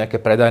musí mať nejaké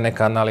predajné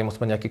kanály, musí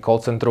mať nejaký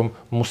call centrum,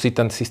 musí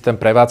ten systém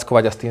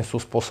prevádzkovať a s tým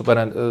sú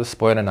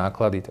spojené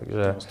náklady.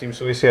 Takže... S tým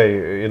súvisí aj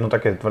jedno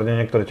také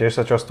tvrdenie, ktoré tiež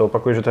sa často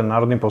opakuje, že ten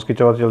národný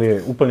poskytovateľ je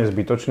úplne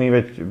zbytočný,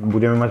 veď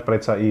budeme mať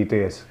predsa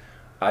ITS.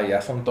 A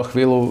ja som to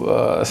chvíľu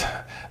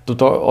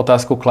túto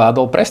otázku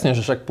kládol presne,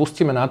 že však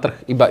pustíme na trh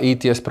iba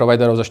ITS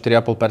providerov za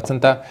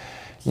 4,5%.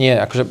 Nie,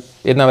 akože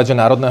jedna vec, že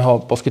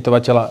národného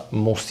poskytovateľa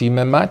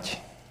musíme mať,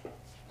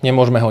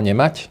 nemôžeme ho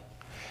nemať.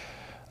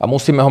 A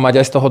musíme ho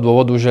mať aj z toho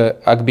dôvodu, že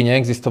ak by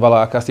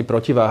neexistovala akási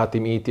protiváha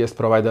tým ITS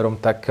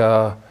providerom, tak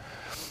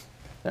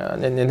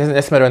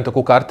nesmerujem to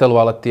ku kartelu,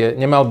 ale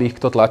nemal by ich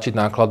kto tlačiť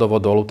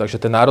nákladovo dolu.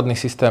 Takže ten národný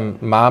systém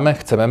máme,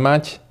 chceme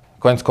mať.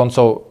 Koniec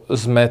koncov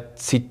sme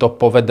si to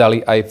povedali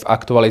aj v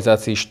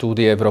aktualizácii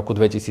štúdie v roku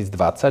 2020,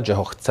 že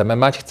ho chceme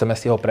mať, chceme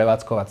si ho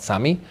prevádzkovať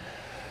sami.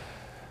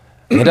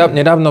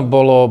 Nedávno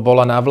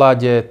bola na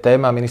vláde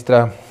téma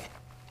ministra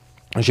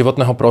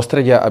životného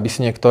prostredia, aby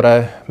si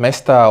niektoré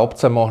mestá a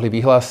obce mohli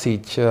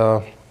vyhlásiť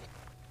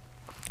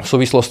v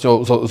súvislosti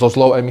so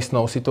zlou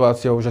emisnou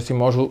situáciou, že si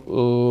môžu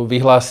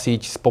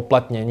vyhlásiť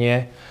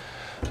spoplatnenie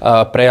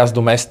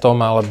prejazdu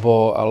mestom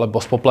alebo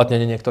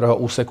spoplatnenie niektorého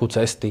úseku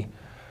cesty.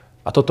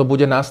 A toto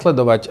bude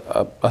následovať.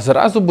 A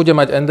zrazu bude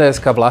mať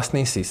NDSK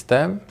vlastný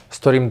systém, s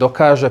ktorým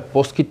dokáže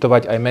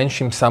poskytovať aj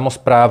menším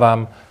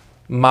samosprávam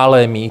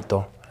malé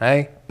mýto.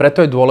 Hej?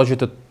 Preto je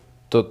dôležité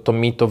to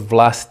mýto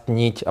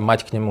vlastniť a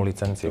mať k nemu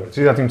licenciu.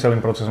 Si za tým celým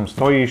procesom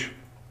stojíš?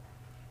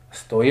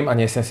 Stojím a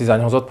nesiem si za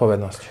ňoho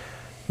zodpovednosť.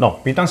 No,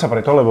 pýtam sa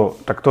preto,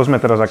 lebo tak to sme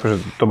teraz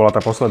akože, to bola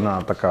tá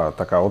posledná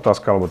taká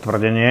otázka alebo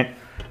tvrdenie,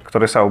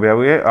 ktoré sa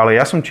objavuje, ale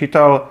ja som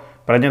čítal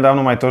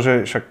prednedávnom aj to, že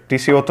však ty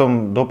si o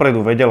tom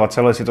dopredu vedel a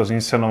celé si to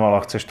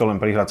zinscenoval a chceš to len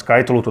prihrať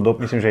SkyTollu.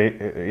 Myslím, že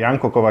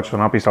Janko Kovač to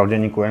napísal v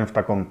denníku N v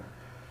takom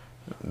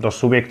dosť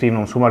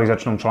subjektívnom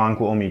sumarizačnom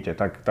článku o mýte.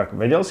 Tak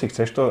vedel si,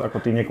 chceš to ako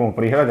ty niekomu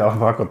prihrať,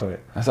 alebo ako to je?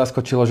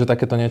 Zaskočilo, že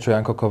takéto niečo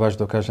Janko Kovač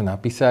dokáže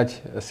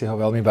napísať. Ja si ho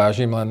veľmi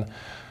vážim, len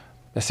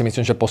ja si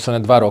myslím, že posledné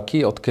 2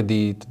 roky,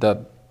 odkedy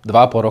teda 2,5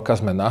 roka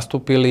sme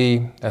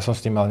nastúpili, ja som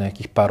s ním mal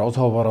nejakých pár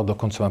rozhovorov,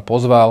 dokonca ma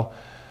pozval,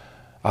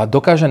 a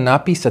dokáže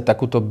napísať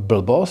takúto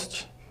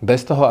blbosť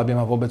bez toho, aby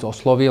ma vôbec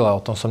oslovil a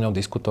o tom som ňou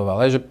diskutoval.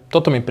 Že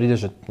toto mi príde,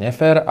 že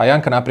nefér a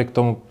Janka napriek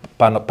tomu,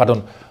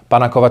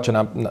 pána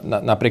Kovača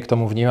napriek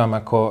tomu vnímam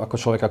ako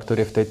človeka,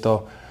 ktorý je v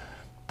tejto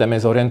téme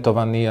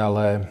zorientovaný,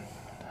 ale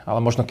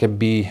možno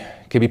keby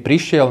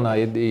prišiel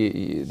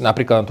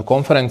napríklad na tú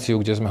konferenciu,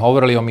 kde sme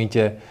hovorili o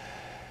mýte,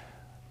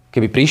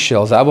 keby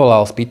prišiel,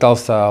 zavolal, spýtal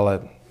sa,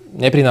 ale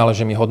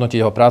neprináleží mi hodnotiť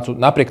jeho prácu.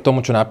 Napriek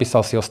tomu, čo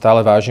napísal, si ho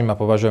stále vážim a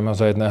považujem ho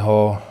za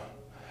jedného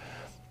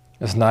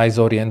z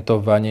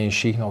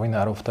najzorientovanejších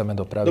novinárov v téme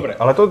dopravy. Dobre,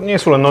 ale to nie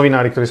sú len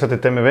novinári, ktorí sa tej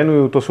téme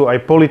venujú, to sú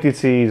aj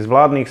politici z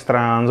vládnych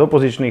strán, z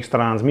opozičných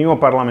strán, z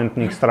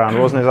mimoparlamentných strán,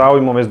 rôzne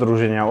záujmové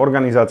združenia,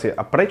 organizácie.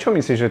 A prečo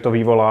myslíš, že to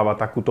vyvoláva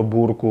takúto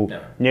búrku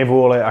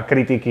nevôle a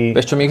kritiky?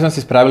 Vieš čo, my sme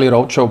si spravili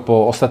roadshow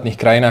po ostatných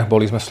krajinách,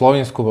 boli sme v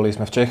Slovensku, boli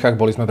sme v Čechách,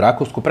 boli sme v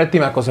Rakúsku.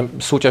 Predtým, ako sme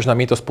súťaž na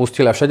mýto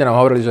spustili a všade nám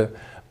hovorili, že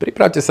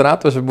pripravte sa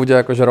na to, že bude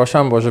akože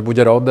rošambo, že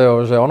bude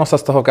rodeo, že ono sa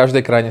z toho v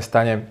každej krajine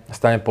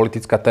stane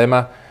politická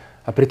téma.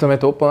 A pritom je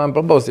to úplná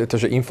blbosť. Je to,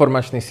 že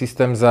informačný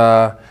systém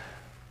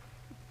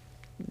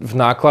v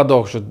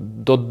nákladoch že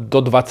do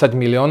 20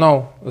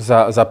 miliónov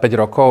za 5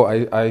 rokov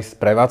aj s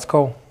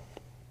prevádzkou.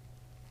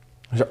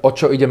 Že o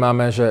čo ide,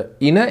 máme, že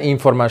iné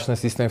informačné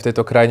systémy v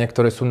tejto krajine,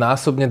 ktoré sú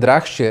násobne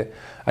drahšie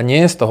a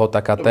nie je z toho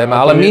taká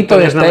téma. Ale mýto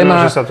je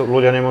téma, že sa to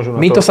ľudia nemôžu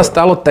na mýto sa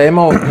stalo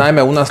témou,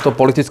 najmä u nás to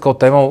politickou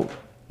témou,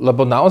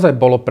 lebo naozaj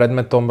bolo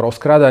predmetom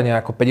rozkrádania,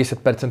 ako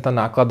 50%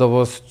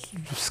 nákladovosť,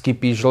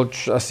 skipy,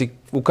 žlč asi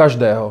u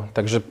každého.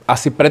 Takže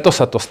asi preto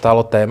sa to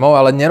stalo témou,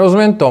 ale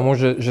nerozumiem tomu,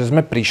 že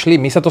sme prišli,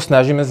 my sa to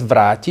snažíme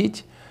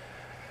zvrátiť,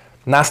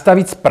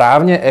 nastaviť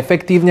správne,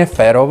 efektívne,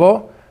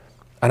 férovo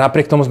a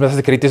napriek tomu sme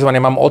zase kritizovaní,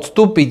 mám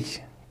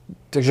odstúpiť.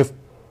 Takže v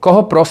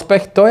koho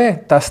prospech to je?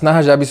 Tá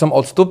snaha, že aby som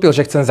odstúpil,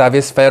 že chcem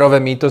zaviesť férové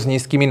mýto s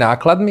nízkymi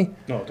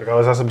nákladmi? No, tak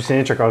ale zase by si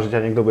nečakal, že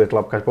ťa niekto bude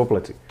tlapkať po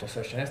pleci. To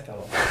sa ešte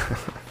nestalo.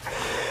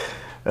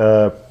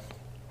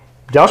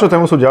 Ďalšou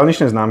tému sú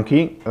diaľničné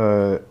známky.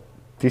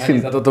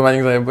 Za toto ma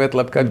nikto nebude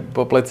tlepkať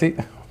po pleci?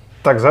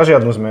 Tak za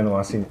žiadnu zmenu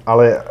asi.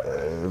 Ale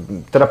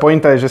teda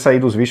pointa je, že sa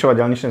idú zvyšovať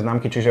diaľničné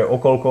známky, čiže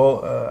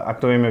okolko,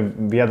 ak to vieme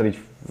vyjadriť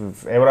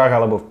v eurách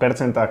alebo v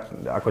percentách,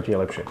 ako ti je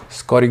lepšie?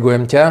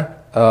 Skorigujem ťa.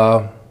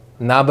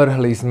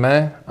 Navrhli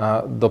sme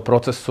a do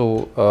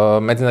procesu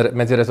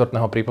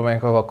medzirezortného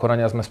pripomienkového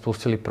konania sme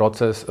spustili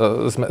proces,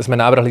 sme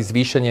navrhli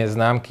zvýšenie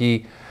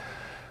známky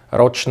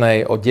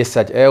ročnej o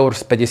 10 eur,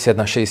 z 50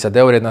 na 60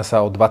 eur, jedná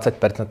sa o 20%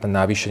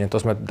 navýšenie. To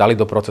sme dali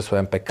do procesu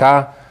MPK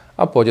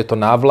a pôjde to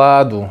na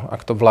vládu.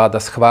 Ak to vláda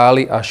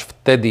schváli, až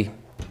vtedy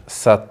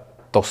sa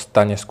to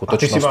stane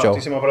skutočnosťou. A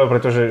ty si ma pravil,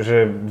 pretože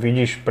že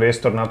vidíš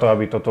priestor na to,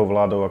 aby toto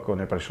vládou ako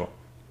neprešlo.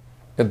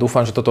 Ja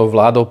dúfam, že toto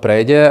vládou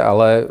prejde,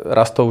 ale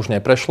raz to už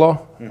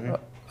neprešlo.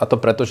 A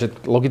to preto, že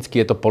logicky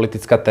je to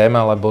politická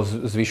téma, lebo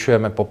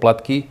zvyšujeme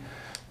poplatky.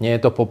 Nie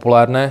je to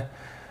populárne.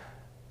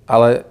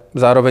 Ale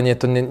zároveň je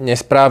to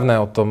nesprávne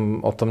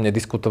o tom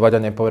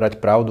nediskutovať a nepovedať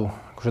pravdu.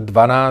 Akože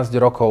 12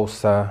 rokov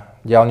sa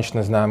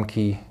diaľničné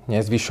známky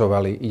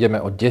nezvyšovali.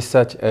 Ideme o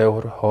 10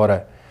 eur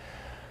hore.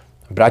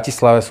 V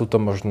Bratislave sú to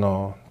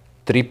možno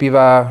 3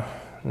 pivá,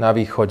 na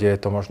východe je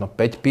to možno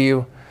 5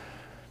 pív.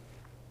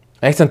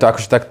 Nechcem to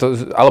akože takto,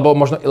 alebo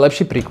možno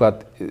lepší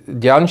príklad.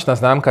 Diaľničná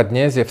známka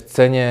dnes je v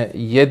cene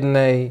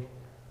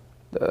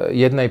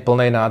jednej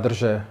plnej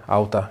nádrže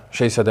auta.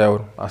 60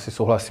 eur, asi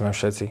súhlasíme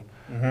všetci.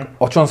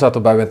 O čom sa to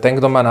bavíme? Ten,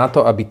 kto má na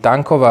to, aby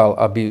tankoval,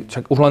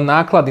 už len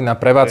náklady na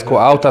prevádzku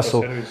auta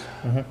sú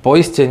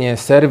poistenie,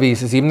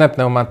 servis, zimné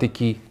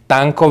pneumatiky,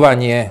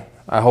 tankovanie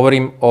a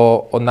hovorím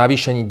o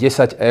navýšení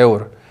 10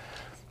 eur.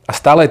 A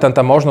stále je tam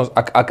tá možnosť,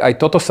 ak aj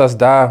toto sa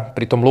zdá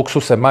pri tom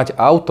luxuse mať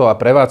auto a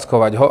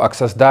prevádzkovať ho, ak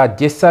sa zdá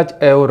 10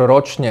 eur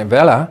ročne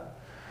veľa,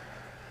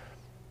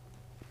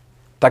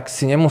 tak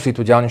si nemusí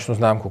tú diaľničnú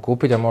známku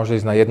kúpiť a môže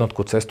ísť na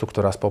jednotku cestu,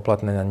 ktorá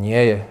spoplatnená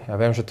nie je. Ja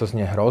viem, že to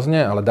znie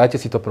hrozne, ale dajte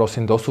si to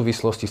prosím do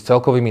súvislosti s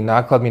celkovými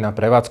nákladmi na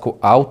prevádzku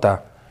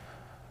auta.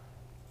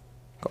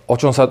 O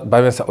čom sa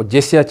bavíme sa o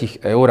 10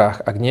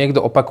 eurách. Ak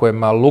niekto, opakujem,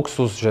 má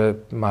luxus, že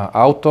má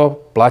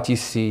auto, platí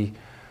si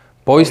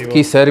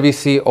poistky,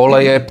 servisy,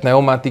 oleje,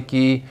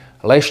 pneumatiky,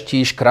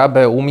 leští,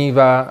 škrabe,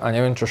 umýva a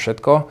neviem čo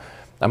všetko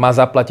a má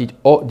zaplatiť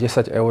o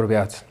 10 eur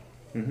viac.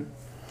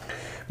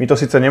 My to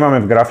síce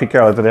nemáme v grafike,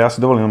 ale teda ja si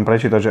dovolím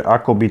prečítať, že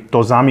ako by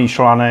to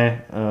zamýšľané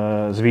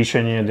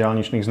zvýšenie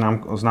diaľničných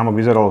známok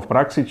vyzeralo v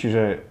praxi,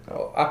 čiže...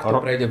 Ak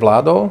to prejde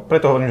vládou?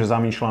 Preto hovorím, že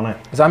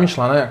zamýšľané.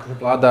 Zamýšľané, akože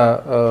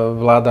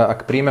vláda,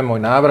 ak príjme môj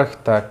návrh,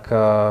 tak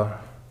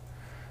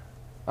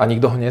a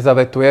nikto ho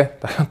nezavetuje,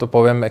 tak to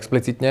poviem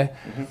explicitne,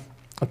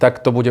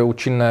 tak to bude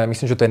účinné,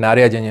 myslím, že to je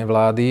nariadenie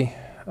vlády,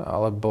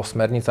 alebo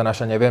smernica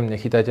naša, neviem,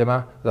 nechytajte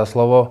ma za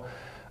slovo,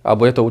 a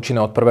bude to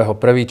účinné od 1.1.,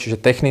 čiže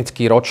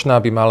technicky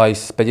ročná by mala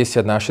ísť z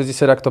 50 na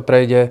 60, ak to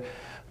prejde,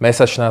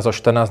 mesačná zo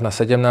 14 na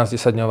 17,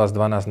 10-dňová z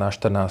 12 na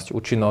 14,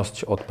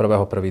 účinnosť od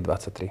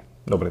 1.1.23.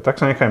 Dobre,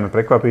 tak sa nechajme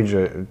prekvapiť,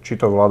 že či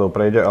to vládou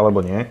prejde, alebo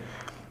nie.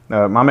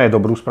 Máme aj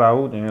dobrú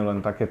správu, nie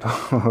len takéto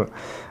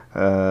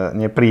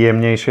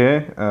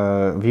nepríjemnejšie.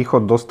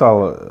 Východ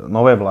dostal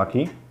nové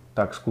vlaky,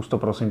 tak skús to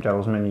prosím ťa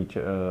rozmeniť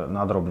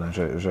na drobné,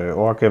 že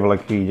o aké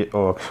vlaky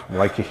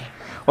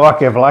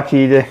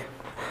ide.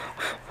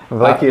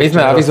 My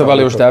sme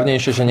avizovali už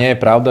dávnejšie, že nie je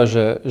pravda,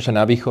 že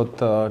na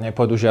východ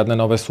nepôjdu žiadne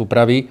nové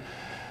súpravy.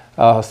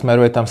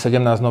 Smeruje tam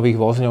 17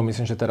 nových vozňov,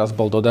 myslím, že teraz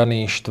bol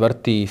dodaný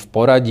 4. v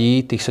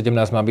poradí, tých 17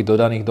 má byť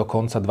dodaných do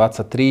konca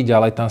 23,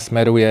 ďalej tam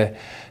smeruje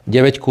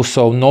 9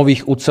 kusov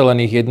nových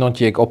ucelených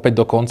jednotiek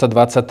opäť do konca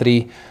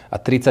 23 a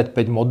 35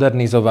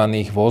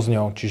 modernizovaných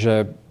vozňov.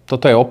 Čiže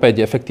toto je opäť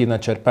efektívne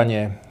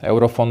čerpanie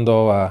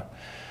eurofondov a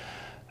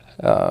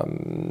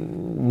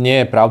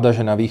nie je pravda,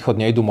 že na východ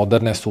nejdú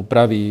moderné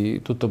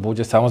súpravy. Tuto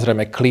bude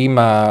samozrejme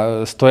klíma,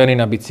 stojaný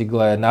na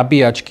bicykle,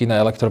 nabíjačky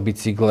na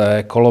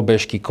elektrobicykle,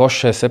 kolobežky,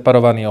 koše,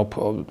 separovaný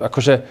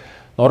akože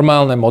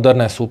normálne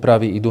moderné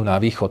súpravy idú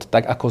na východ,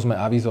 tak ako sme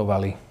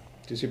avizovali.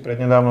 Ty si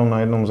prednedávnom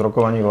na jednom z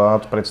rokovaní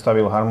vlád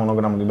predstavil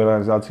harmonogram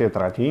liberalizácie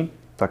tratí,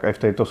 tak aj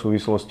v tejto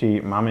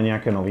súvislosti máme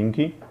nejaké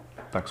novinky?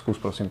 Tak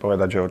skús prosím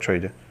povedať, že o čo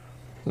ide.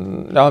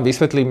 Ja vám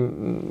vysvetlím,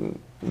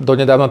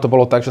 donedávna to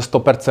bolo tak, že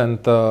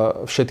 100%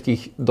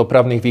 všetkých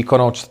dopravných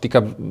výkonov, čo sa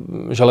týka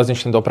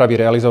železničnej dopravy,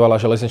 realizovala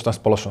železničná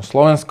spoločnosť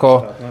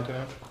Slovensko.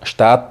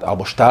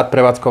 Štát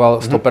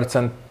prevádzkoval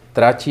 100%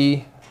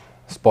 tratí,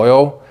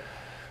 spojov.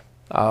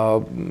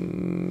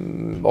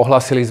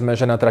 Ohlasili sme,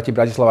 že na trati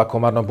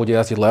Bratislava-Komárno bude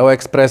jazdiť Leo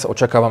Express.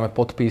 Očakávame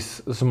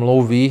podpis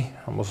zmluv,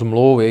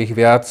 je ich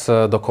viac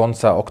do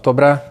konca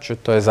októbra, čo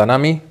to je za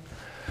nami.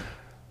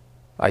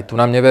 Aj tu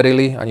nám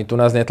neverili, ani tu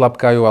nás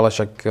netlapkajú, ale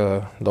však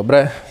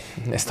dobre,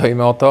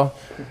 nestojíme o to.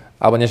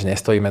 Alebo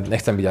nestojíme,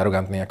 nechcem byť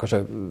arogantný,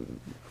 akože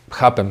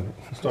chápem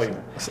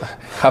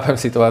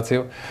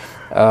situáciu.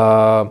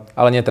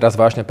 Ale nie teraz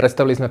vážne.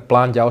 Predstavili sme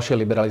plán ďalšej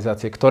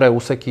liberalizácie, ktoré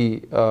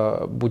úseky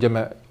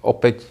budeme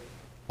opäť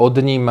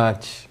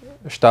odnímať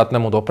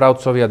štátnemu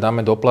dopravcovi a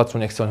dáme do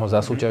placu, nech si ho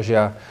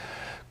zasúťažia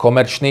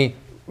komerčný.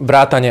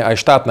 Vrátane aj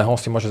štátneho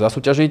si môže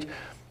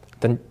zasúťažiť.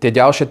 Tie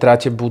ďalšie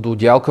trate budú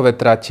diaľkové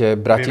trate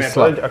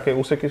Bratislava. Vieme, aké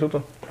úseky sú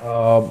to?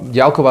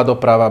 Diaľková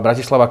doprava,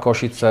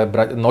 Bratislava-Košice,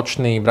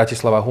 nočný,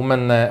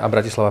 Bratislava-Humenné a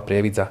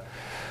Bratislava-Prievidza.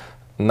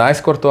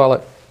 Najskôr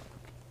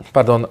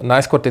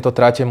tieto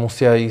trate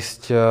musia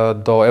ísť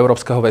do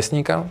Európskeho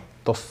vestníka.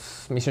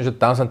 Myslím, že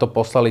tam sme to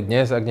poslali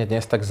dnes, ak nie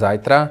dnes, tak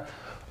zajtra.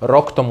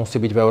 Rok to musí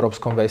byť v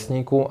Európskom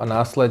vestníku a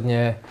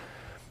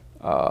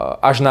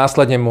až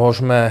následne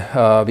môžeme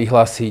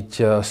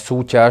vyhlásiť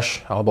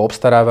súťaž alebo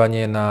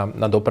obstarávanie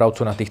na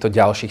dopravcu na týchto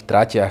ďalších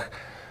tratiach.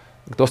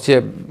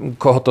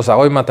 Koho to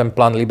zaujíma, ten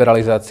plán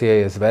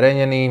liberalizácie je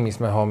zverejnený, my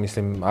sme ho,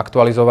 myslím,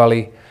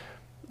 aktualizovali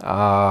a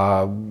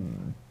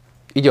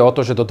ide o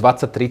to, že do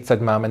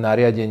 2030 máme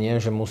nariadenie,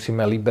 že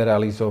musíme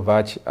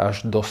liberalizovať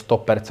až do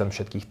 100%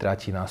 všetkých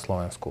tratí na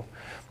Slovensku.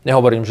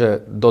 Nehovorím,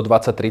 že do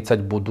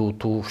 2030 budú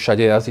tu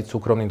všade jazdiť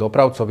súkromní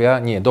dopravcovia.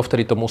 Nie,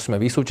 dovtedy to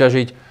musíme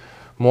vysúťažiť.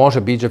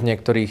 Môže byť, že v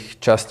niektorých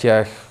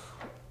častiach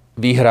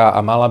vyhrá a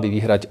mala by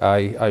vyhrať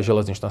aj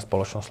železničná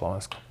spoločnosť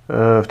Slovenska.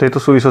 V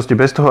tejto súvislosti,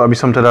 bez toho, aby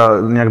som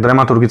teda nejak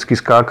dramaturgicky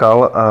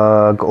skákal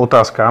k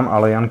otázkam,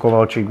 ale Jan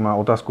Kovalčík má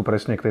otázku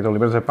presne k tejto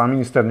liberalizácii. Pán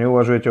minister,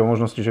 neuvažujete o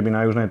možnosti, že by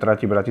na južnej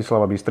trati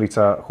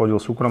Bratislava-Bystrica chodil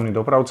súkromný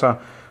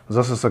dopravca?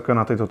 ZSSK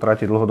na tejto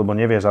trati dlhodobo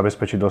nevie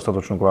zabezpečiť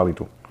dostatočnú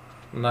kvalitu.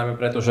 Najmä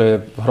preto, že je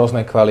v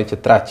hroznej kvalite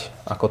trať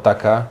ako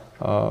taká.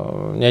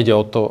 Nejde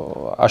o to,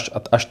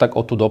 až tak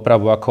o tú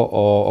dopravu, ako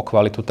o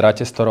kvalitu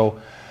trate, s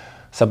ktorou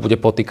sa bude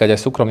potýkať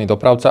aj súkromný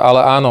dopravca. Ale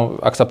áno,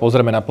 ak sa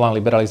pozrieme na plán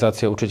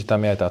liberalizácie, určite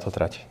tam je aj táto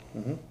trať.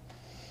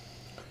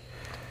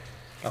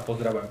 A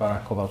pozdravujem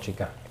pána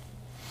Kovalčíka.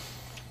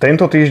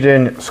 Tento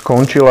týždeň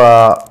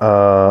skončila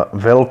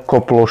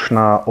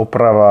veľkoplošná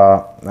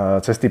oprava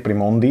cesty pri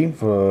Mondi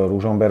v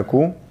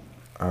Ružomberku.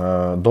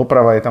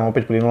 Doprava je tam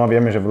opäť plynulá.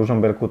 Vieme, že v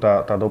Ružomberku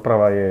tá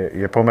doprava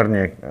je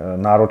pomerne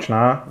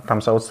náročná. Tam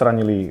sa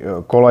odstranili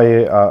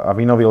kolaje a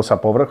vynovil sa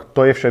povrch.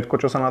 To je všetko,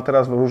 čo sa na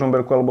teraz v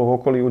Ružomberku alebo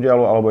v okolí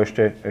udialo, alebo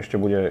ešte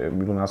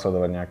budú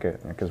následovať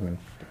nejaké zmeny?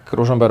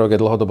 Ružomberok je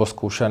dlhodobo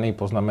skúšaný,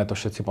 poznáme to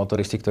všetci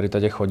motoristi, ktorí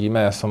tady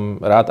chodíme. Ja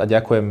som rád a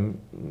ďakujem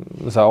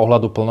za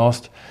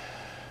ohľaduplnosť.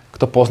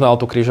 Kto poznal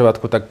tú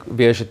križovatku, tak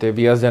vie, že tie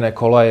vyjazdené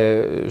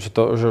kolaje, že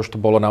už to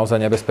bolo naozaj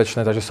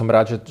nebezpečné, takže som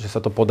rád, že sa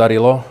to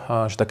podarilo,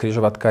 že tá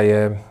križovatka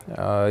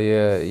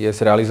je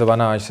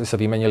zrealizovaná a že sa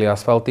vymenili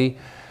asfalty.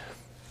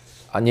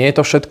 A nie je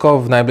to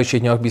všetko, v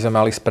najbližších dňoch by sme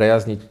mali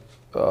sprejazniť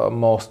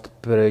most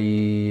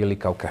pri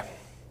Likavke.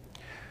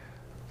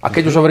 A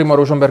keď už hovorím o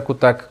Ružomberku,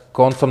 tak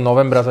koncom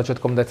novembra,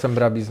 začiatkom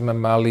decembra by sme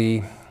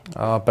mali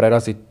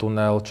preraziť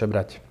tunel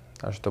Čebrať.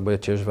 Takže to bude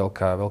tiež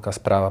veľká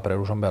správa pre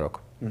Ružomberok.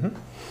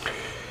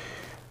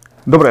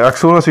 Dobre, ak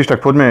súhlasíš, tak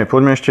poďme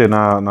ešte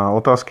na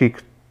otázky,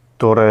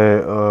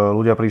 ktoré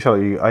ľudia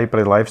písali aj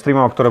pred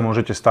livestreamom, ktoré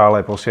môžete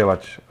stále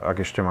posielať,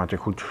 ak ešte máte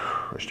chuť.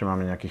 Ešte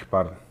máme nejakých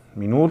pár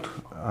minút.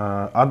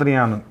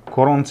 Adrian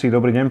Koronci,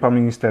 dobrý deň, pán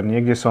minister.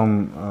 Niekde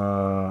som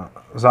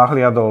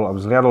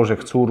zhliadol, že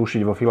chcú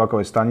rušiť vo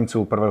Filakovej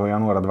stanicu 1.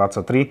 januára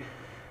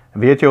 2023.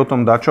 Viete o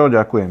tom dačo?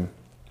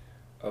 Ďakujem.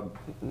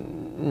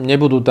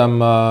 Nebudú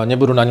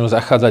na ňu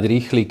zachádzať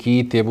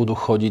rýchliky, tie budú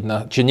chodiť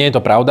na... Čiže nie je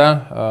to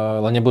pravda,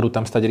 ale nebudú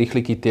tam stať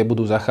rýchliky, tie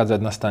budú zachádzať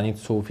na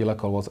stanicu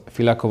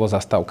Filakovo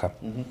zastávka.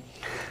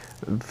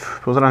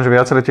 Pozerám, že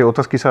viaceré tie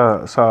otázky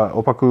sa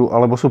opakujú,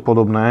 alebo sú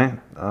podobné.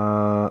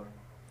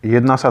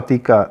 Jedna sa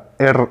týka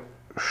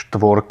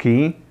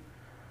R4.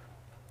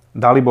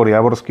 Dalibor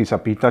Javorský sa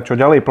pýta, čo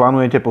ďalej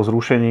plánujete po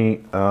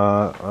zrušení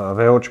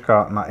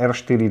VOčka na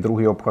R4,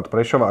 druhý obchvat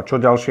Prešova a čo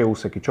ďalšie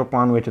úseky? Čo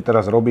plánujete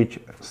teraz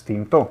robiť s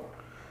týmto?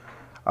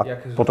 A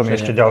potom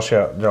ešte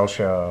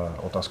ďalšia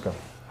otázka.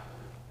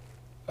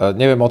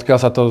 Neviem, odkiaľ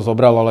sa to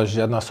zobralo, ale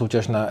žiadna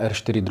súťaž na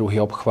R4,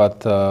 druhý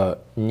obchvat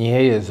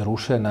nie je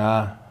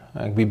zrušená.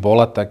 Ak by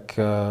bola, tak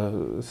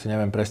si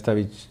neviem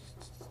predstaviť,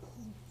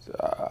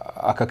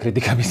 aká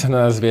kritika by sa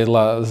na nás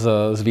viedla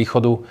z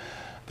východu.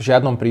 V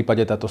žiadnom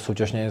prípade táto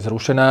súťaž nie je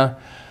zrušená.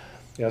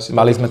 Ja si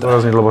to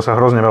zdôrazniť, lebo sa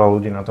hrozne veľa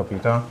ľudí na to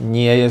pýta.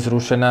 Nie je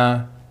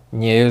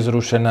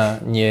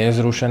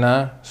zrušená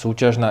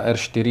súťaž na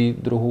R4,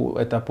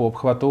 druhú etapu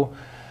obchvatu.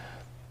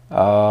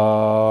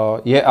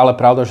 Je ale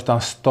pravda, že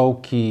tam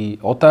stovky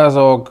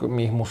otázok,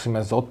 my ich musíme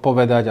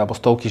zodpovedať, alebo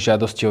stovky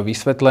žiadostí o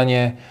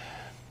vysvetlenie.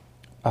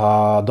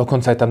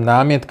 Dokonca je tam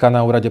námietka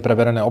na úrade pre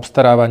verejné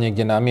obstarávanie,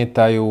 kde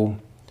namietajú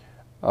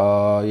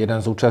jeden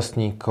z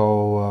účastníkov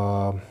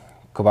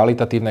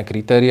kvalitatívne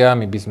kritériá,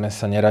 my by sme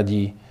sa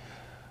neradi...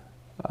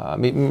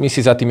 My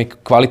si za tými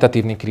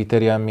kvalitatívnymi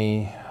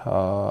kritériami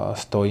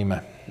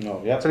stojíme.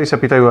 No, viacerí sa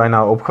pýtajú aj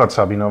na obchvat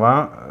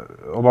Sabinova.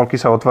 Obálky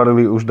sa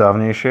otvorili už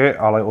dávnejšie,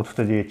 ale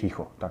odvtedy je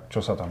ticho. Tak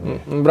čo sa tam deje?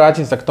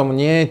 Vrátim sa k tomu,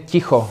 nie je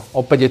ticho.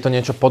 Opäť je to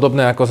niečo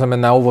podobné, ako sme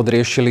na úvod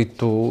riešili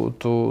tú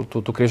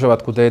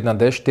križovatku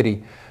D1xD4.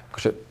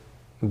 Akože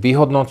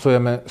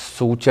vyhodnocujeme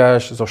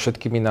súťaž so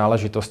všetkými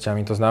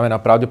náležitosťami. To znamená,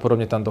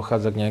 pravdepodobne tam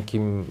dochádza k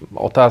nejakým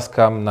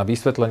otázkam na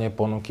vysvetlenie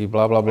ponuky,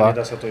 blablabla.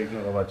 Nedá sa to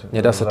ignorovať.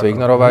 Nedá sa to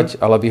ignorovať,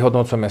 ale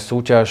vyhodnocujeme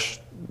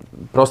súťaž.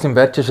 Prosím,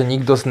 verte, že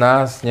nikto z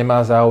nás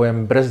nemá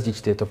záujem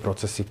brzdiť tieto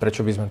procesy.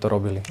 Prečo by sme to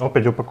robili?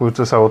 Opäť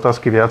opakujúce sa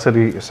otázky.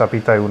 Viacerí sa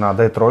pýtajú na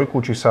D3,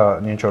 či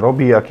sa niečo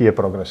robí, aký je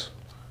progres?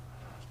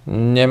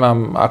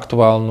 Nemám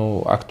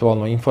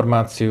aktuálnu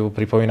informáciu.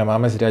 Pripomínam,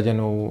 máme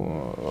zriadenú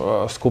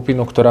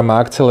skupinu, ktorá má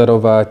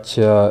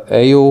akcelerovať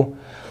EU.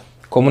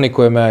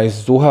 Komunikujeme aj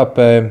z UHP,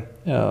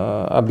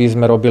 aby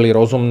sme robili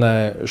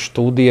rozumné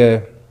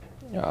štúdie.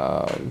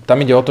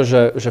 Tam ide o to,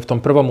 že v tom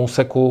prvom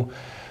úseku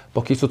po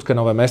Kysucké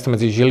Nové Mesto,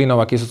 medzi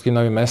Žilinou a Kysuckým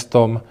Novým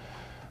Mestom,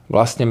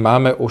 vlastne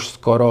máme už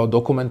skoro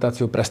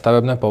dokumentáciu pre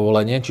stavebné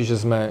povolenie, čiže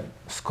sme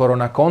skoro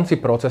na konci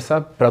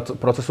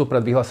procesu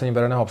pred vyhlásením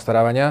verejného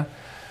obstarávania.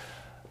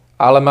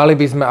 Ale mali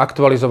by sme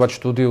aktualizovať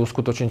štúdiu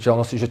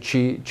uskutočniteľnosti, že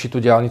či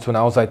tú diaľnicu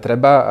naozaj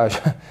treba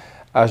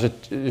a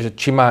že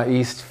či má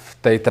ísť v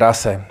tej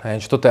trase.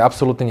 Toto je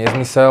absolútny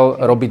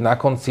nezmysel robiť na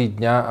konci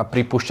dňa a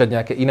pripúšťať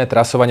nejaké iné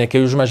trasovanie.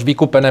 Keď už máš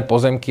vykúpené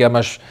pozemky a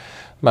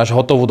máš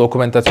hotovú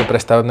dokumentáciu pre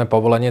stavebné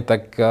povolenie,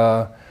 tak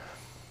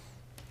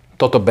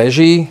toto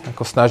beží.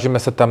 Snažíme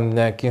sa tam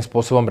nejakým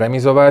spôsobom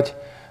remizovať.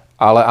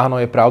 Ale áno,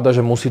 je pravda,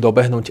 že musí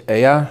dobehnúť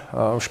EIA.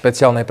 V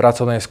špeciálnej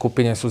pracovnej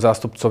skupine sú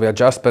zástupcovia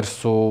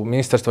Jaspersu,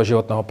 Ministerstva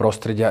životného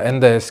prostredia,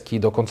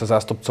 NDS-ky, dokonca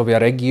zástupcovia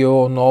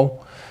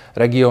regiónov.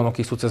 Regiónu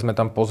Kysuce sme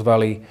tam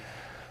pozvali.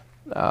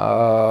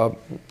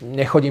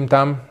 Nechodím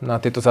tam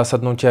na tieto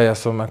zasadnutia, ja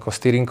som ako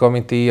steering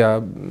committee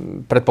a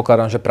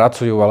predpokladám, že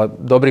pracujú, ale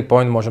dobrý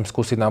point môžem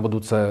skúsiť na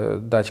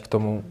budúce dať k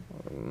tomu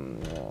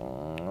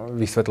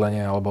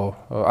vysvetlenie alebo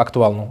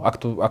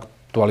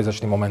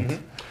aktualizačný moment.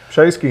 V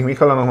Šarišských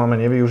Michalanoch máme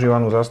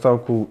nevyužívanú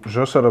zastávku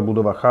ŽSR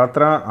budova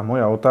chátra a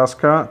moja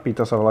otázka,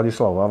 pýta sa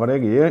Vladislav Vavriek,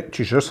 je,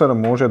 či ŽSR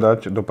môže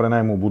dať do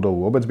prenajmu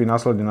budovu. Obec by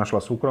následne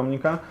našla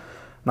súkromníka,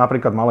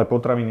 napríklad malé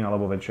potraviny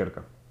alebo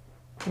večierka.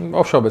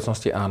 Vo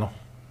všeobecnosti áno.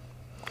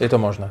 Je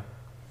to možné.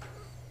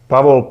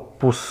 Pavol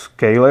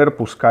Puskejler.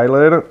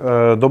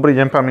 Dobrý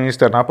deň, pán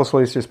minister.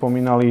 Naposledy ste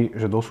spomínali,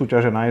 že do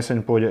súťaže na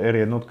jeseň pôjde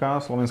R1,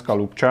 Slovenská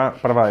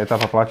Ľubča. Prvá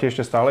etapa platí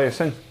ešte stále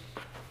jeseň?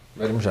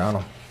 Verím, že áno.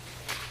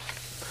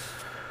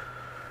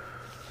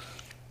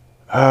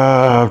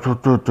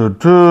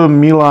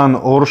 Milan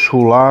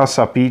Oršula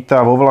sa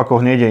pýta, vo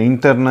vlakoch nejde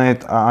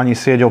internet a ani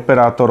sieť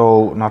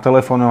operátorov na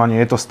telefonovanie,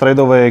 je to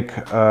stredovek.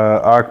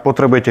 A ak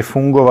potrebujete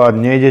fungovať,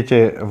 nejdete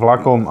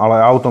vlakom,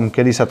 ale autom,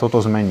 kedy sa toto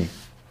zmení?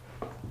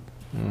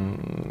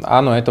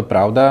 Áno, je to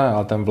pravda,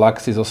 ale ten vlak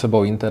si so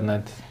sebou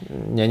internet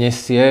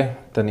nenesie.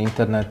 Ten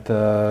internet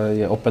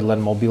je opäť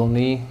len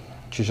mobilný.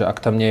 Čiže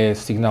ak tam nie je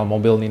signál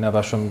mobilný na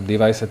vašom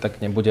device, tak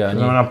nebude ani...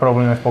 Znamená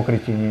problém v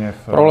pokrytí, nie v...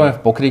 Problém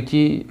v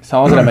pokrytí.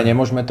 Samozrejme,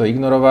 nemôžeme to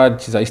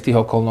ignorovať. Za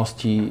istých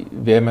okolností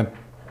vieme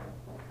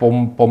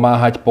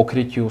pomáhať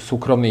pokrytiu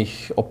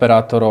súkromných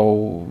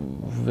operátorov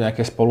v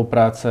nejakej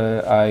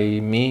spolupráce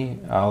aj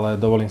my, ale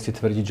dovolím si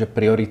tvrdiť, že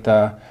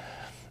priorita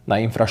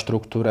na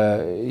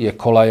infraštruktúre je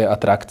kolaje a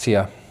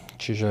trakcia.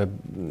 Čiže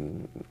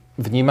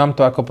vnímam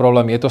to ako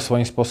problém, je to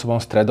svojím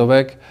spôsobom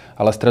stredovek,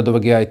 ale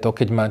stredovek je aj to,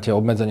 keď máte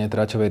obmedzenie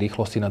traťovej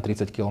rýchlosti na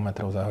 30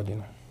 km za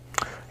hodinu.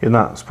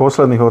 Jedna z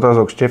posledných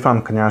otázok,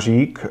 Štefan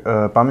Kňažík.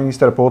 Pán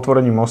minister, po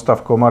otvorení mosta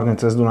v Komárne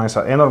cez Dunaj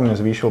sa enormne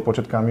zvýšil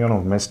počet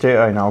kamionov v meste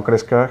aj na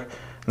okreskách.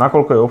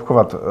 Nakoľko je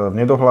obchvat v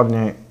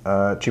nedohľadne,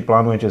 či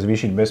plánujete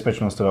zvýšiť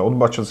bezpečnosť, teda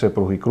odbačovacie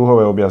pruhy,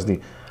 kruhové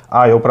objazdy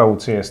a aj opravu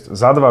ciest.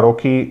 Za 2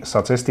 roky sa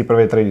cesty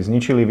prvej triedy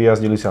zničili,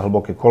 vyjazdili sa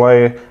hlboké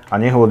kolaje a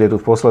nehôd je tu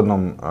v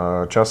poslednom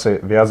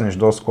čase viac než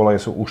dosť. Kolaje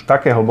sú už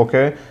také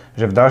hlboké,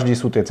 že v daždi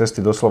sú tie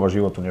cesty doslova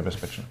životu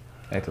nebezpečné.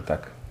 Je to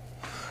tak.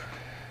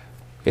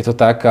 Je to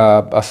tak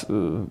a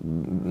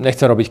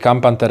nechcem robiť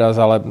kampaň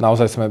teraz, ale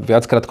naozaj sme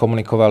viackrát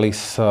komunikovali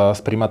s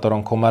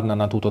primátorom Komárna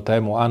na túto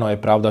tému. Áno, je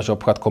pravda, že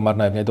obchvat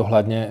Komárna je v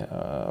nedohľadne,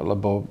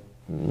 lebo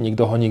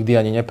nikto ho nikdy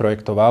ani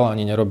neprojektoval,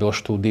 ani nerobil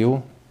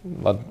štúdiu.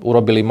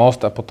 Urobili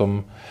most a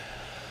potom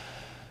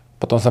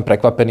som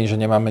prekvapený, že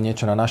nemáme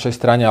niečo na našej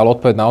strane, ale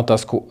odpoveď na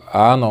otázku,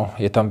 áno,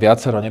 je tam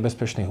viacero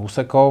nebezpečných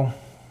úsekov,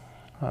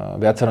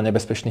 viacero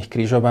nebezpečných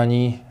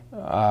križovaní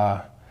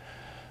a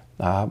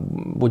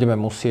budeme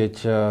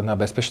musieť na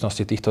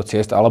bezpečnosti týchto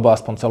ciest alebo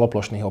aspoň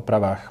celoplošných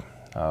opravách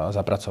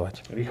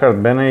zapracovať. Richard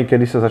Benej,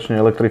 kedy sa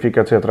začne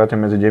elektrifikácia trate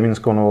medzi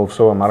Devinskou, Novou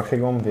Vsou a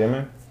Marchegom,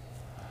 vieme?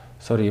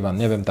 Sorry, Ivan,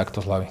 neviem takto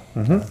z hlavy.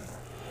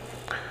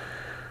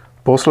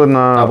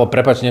 Posledná... Alebo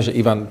prepáčte, že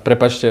Ivan,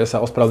 prepáčte, sa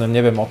ospravedlňujem,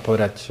 neviem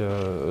odpovedať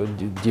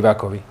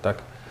divákovi.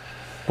 Tak.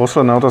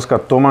 Posledná otázka.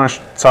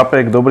 Tomáš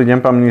Capek. Dobrý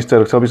deň, pán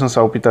minister. Chcel by som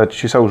sa opýtať,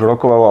 či sa už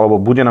rokovalo alebo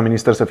bude na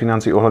ministerstve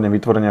financií ohľadne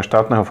vytvorenia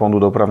štátneho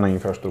fondu dopravnej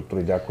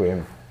infraštruktúry.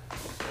 Ďakujem.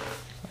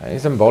 My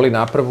sme boli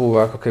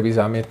naprvu ako keby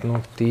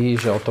zamietnutí,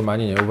 že o tom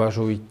ani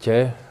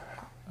neuvažujte,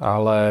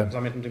 ale...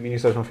 Zamietnutý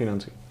ministerstvom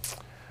financií.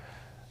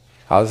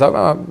 Ale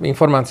zaujímavá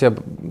informácia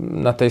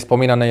na tej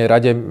spomínanej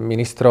rade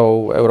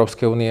ministrov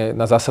Európskej únie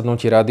na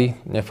zasadnutí rady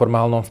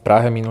neformálnom v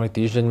Prahe minulý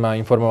týždeň ma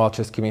informoval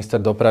český minister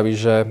dopravy,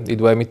 že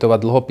idú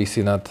emitovať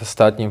dlhopisy nad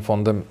štátnym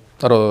fondom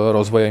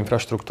rozvoja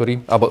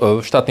infraštruktúry,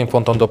 alebo štátnym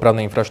fondom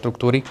dopravnej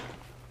infraštruktúry.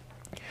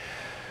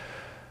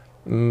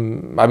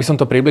 Aby som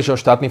to približil,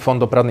 štátny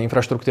fond dopravnej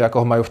infraštruktúry,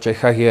 ako ho majú v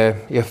Čechách,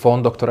 je fond,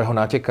 do ktorého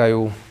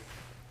natekajú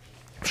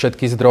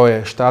všetky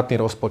zdroje,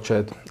 štátny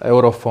rozpočet,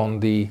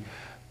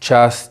 eurofondy,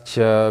 časť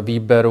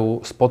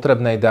výberu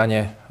spotrebnej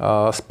dane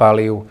z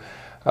palív,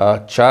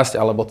 časť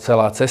alebo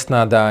celá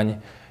cestná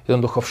daň.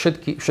 Jednoducho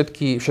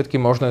všetky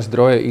možné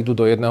zdroje idú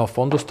do jedného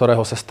fondu, z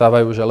ktorého sa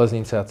stávajú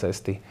železnice a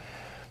cesty.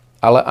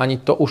 Ale ani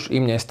to už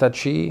im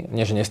nestačí,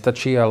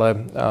 ale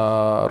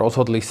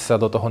rozhodli sa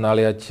do toho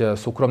naliať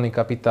súkromný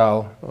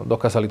kapitál,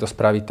 dokázali to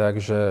spraviť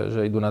tak,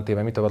 že idú na tie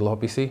emitovať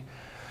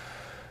dlhopisy.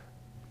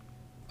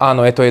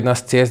 Áno, je to jedna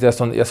z ciest.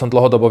 Ja som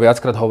dlhodobo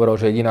viackrát hovoril,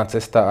 že jediná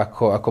cesta,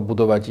 ako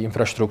budovať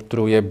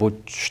infraštruktúru, je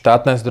buď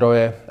štátne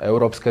zdroje,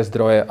 európske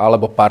zdroje,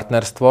 alebo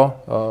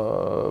partnerstvo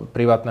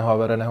privátneho a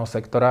verejného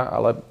sektora.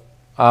 Ale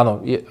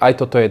áno, aj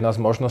toto je jedna z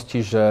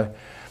možností, že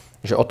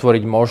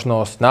otvoriť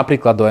možnosť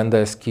napríklad do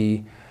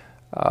NDS-ky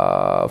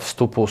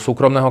vstupu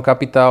súkromného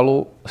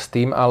kapitálu, s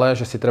tým ale,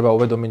 že si treba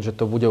uvedomiť, že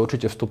to bude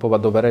určite vstupovať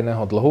do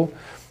verejného dlhu.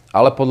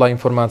 Ale podľa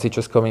informácií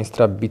českého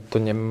ministra by to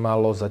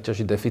nemalo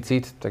zaťažiť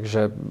deficit,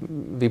 takže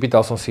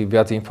vypýtal som si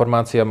viac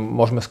informácií a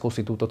môžeme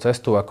skúsiť túto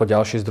cestu ako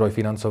ďalší zdroj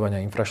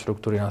financovania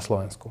infraštruktúry na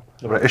Slovensku.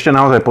 Dobre, ešte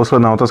naozaj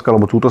posledná otázka,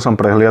 lebo túto som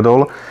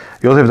prehliadol.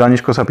 Jozef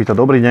Daniško sa pýta,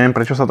 dobrý deň,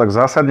 prečo sa tak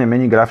zásadne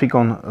mení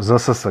grafikon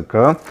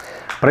ZSSK?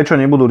 Prečo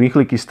nebudú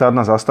rýchliky stáť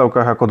na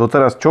zastávkach ako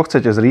doteraz? Čo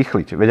chcete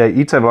zrýchliť? Veď aj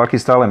IC vlaky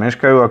stále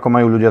meškajú, ako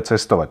majú ľudia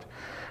cestovať.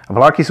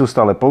 Vlaky sú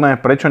stále plné,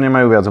 prečo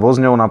nemajú viac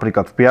vozňov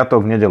napríklad v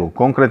piatok, v nedeľu?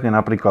 Konkrétne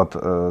napríklad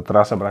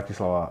trasa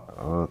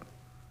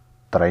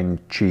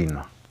Bratislava-Trenčín.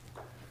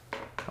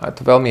 Je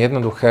to veľmi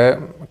jednoduché.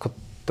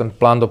 Ten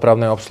plán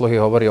dopravnej obsluhy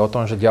hovorí o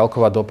tom, že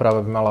diaľková doprava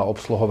by mala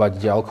obsluhovať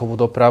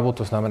diaľkovú dopravu.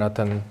 To znamená,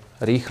 ten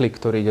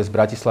rýchlik, ktorý ide z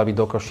Bratislavy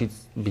do Košíc,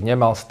 by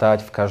nemal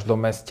stáť v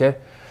každom meste.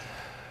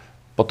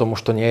 Potom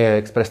už to nie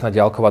je expresná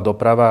diaľková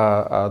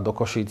doprava a do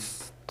Košíc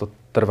to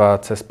trvá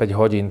cez 5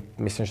 hodín.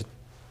 Myslím, že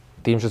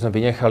tým, že sme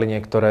vynechali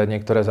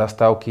niektoré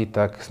zastávky,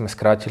 tak sme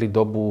skrátili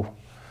dobu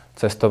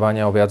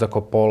cestovania o viac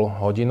ako pol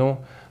hodinu,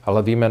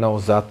 ale výmenou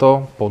za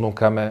to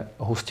ponúkame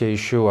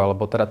hustejšiu,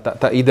 alebo teda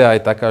tá idea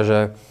je taká,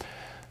 že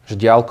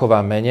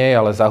diaľková menej,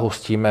 ale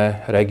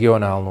zahustíme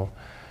regionálnu.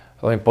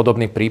 Veľmi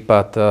podobný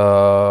prípad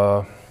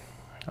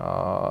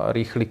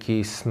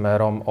rýchliky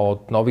smerom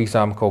od Nových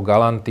Zámkov,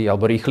 Galanty,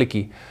 alebo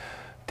rýchliky.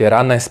 Tie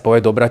ranné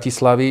spoje do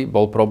Bratislavy,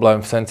 bol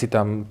problém v Senci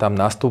tam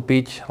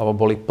nastúpiť, lebo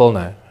boli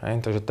plné.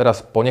 Takže teraz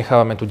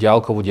ponechávame tú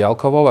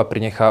diaľkovou a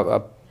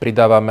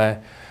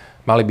pridávame,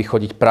 mali by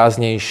chodiť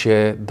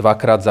prázdnejšie,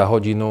 2-krát za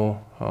hodinu,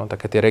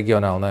 také tie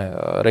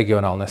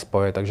regionálne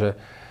spoje. Takže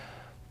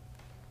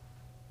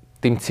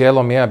tým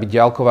cieľom je, aby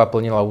diaľková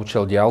plnila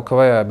účel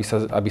diaľkové a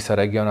aby sa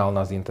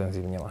regionálna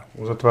zintenzívnila.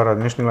 Uzatvára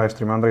dnešný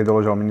livestream Andreja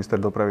Doležala, minister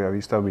dopravy a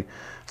výstavby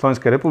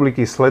Slovenskej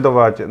republiky.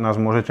 Sledovať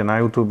nás môžete na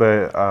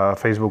YouTube, a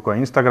Facebooku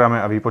a Instagrame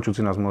a vypočuť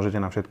si nás môžete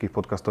na všetkých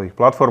podcastových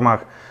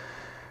platformách.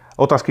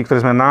 Otázky, ktoré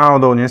sme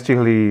náhodou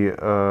nestihli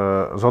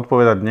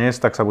zodpovedať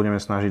dnes, tak sa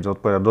budeme snažiť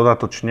zodpovedať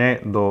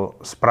dodatočne do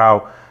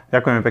správ.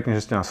 Ďakujeme pekne,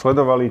 že ste nás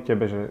sledovali,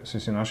 tebe, že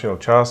si našiel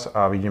čas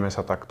a vidíme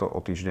sa takto o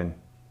týždeň.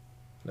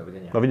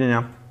 Dovidenia.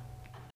 Dovidenia.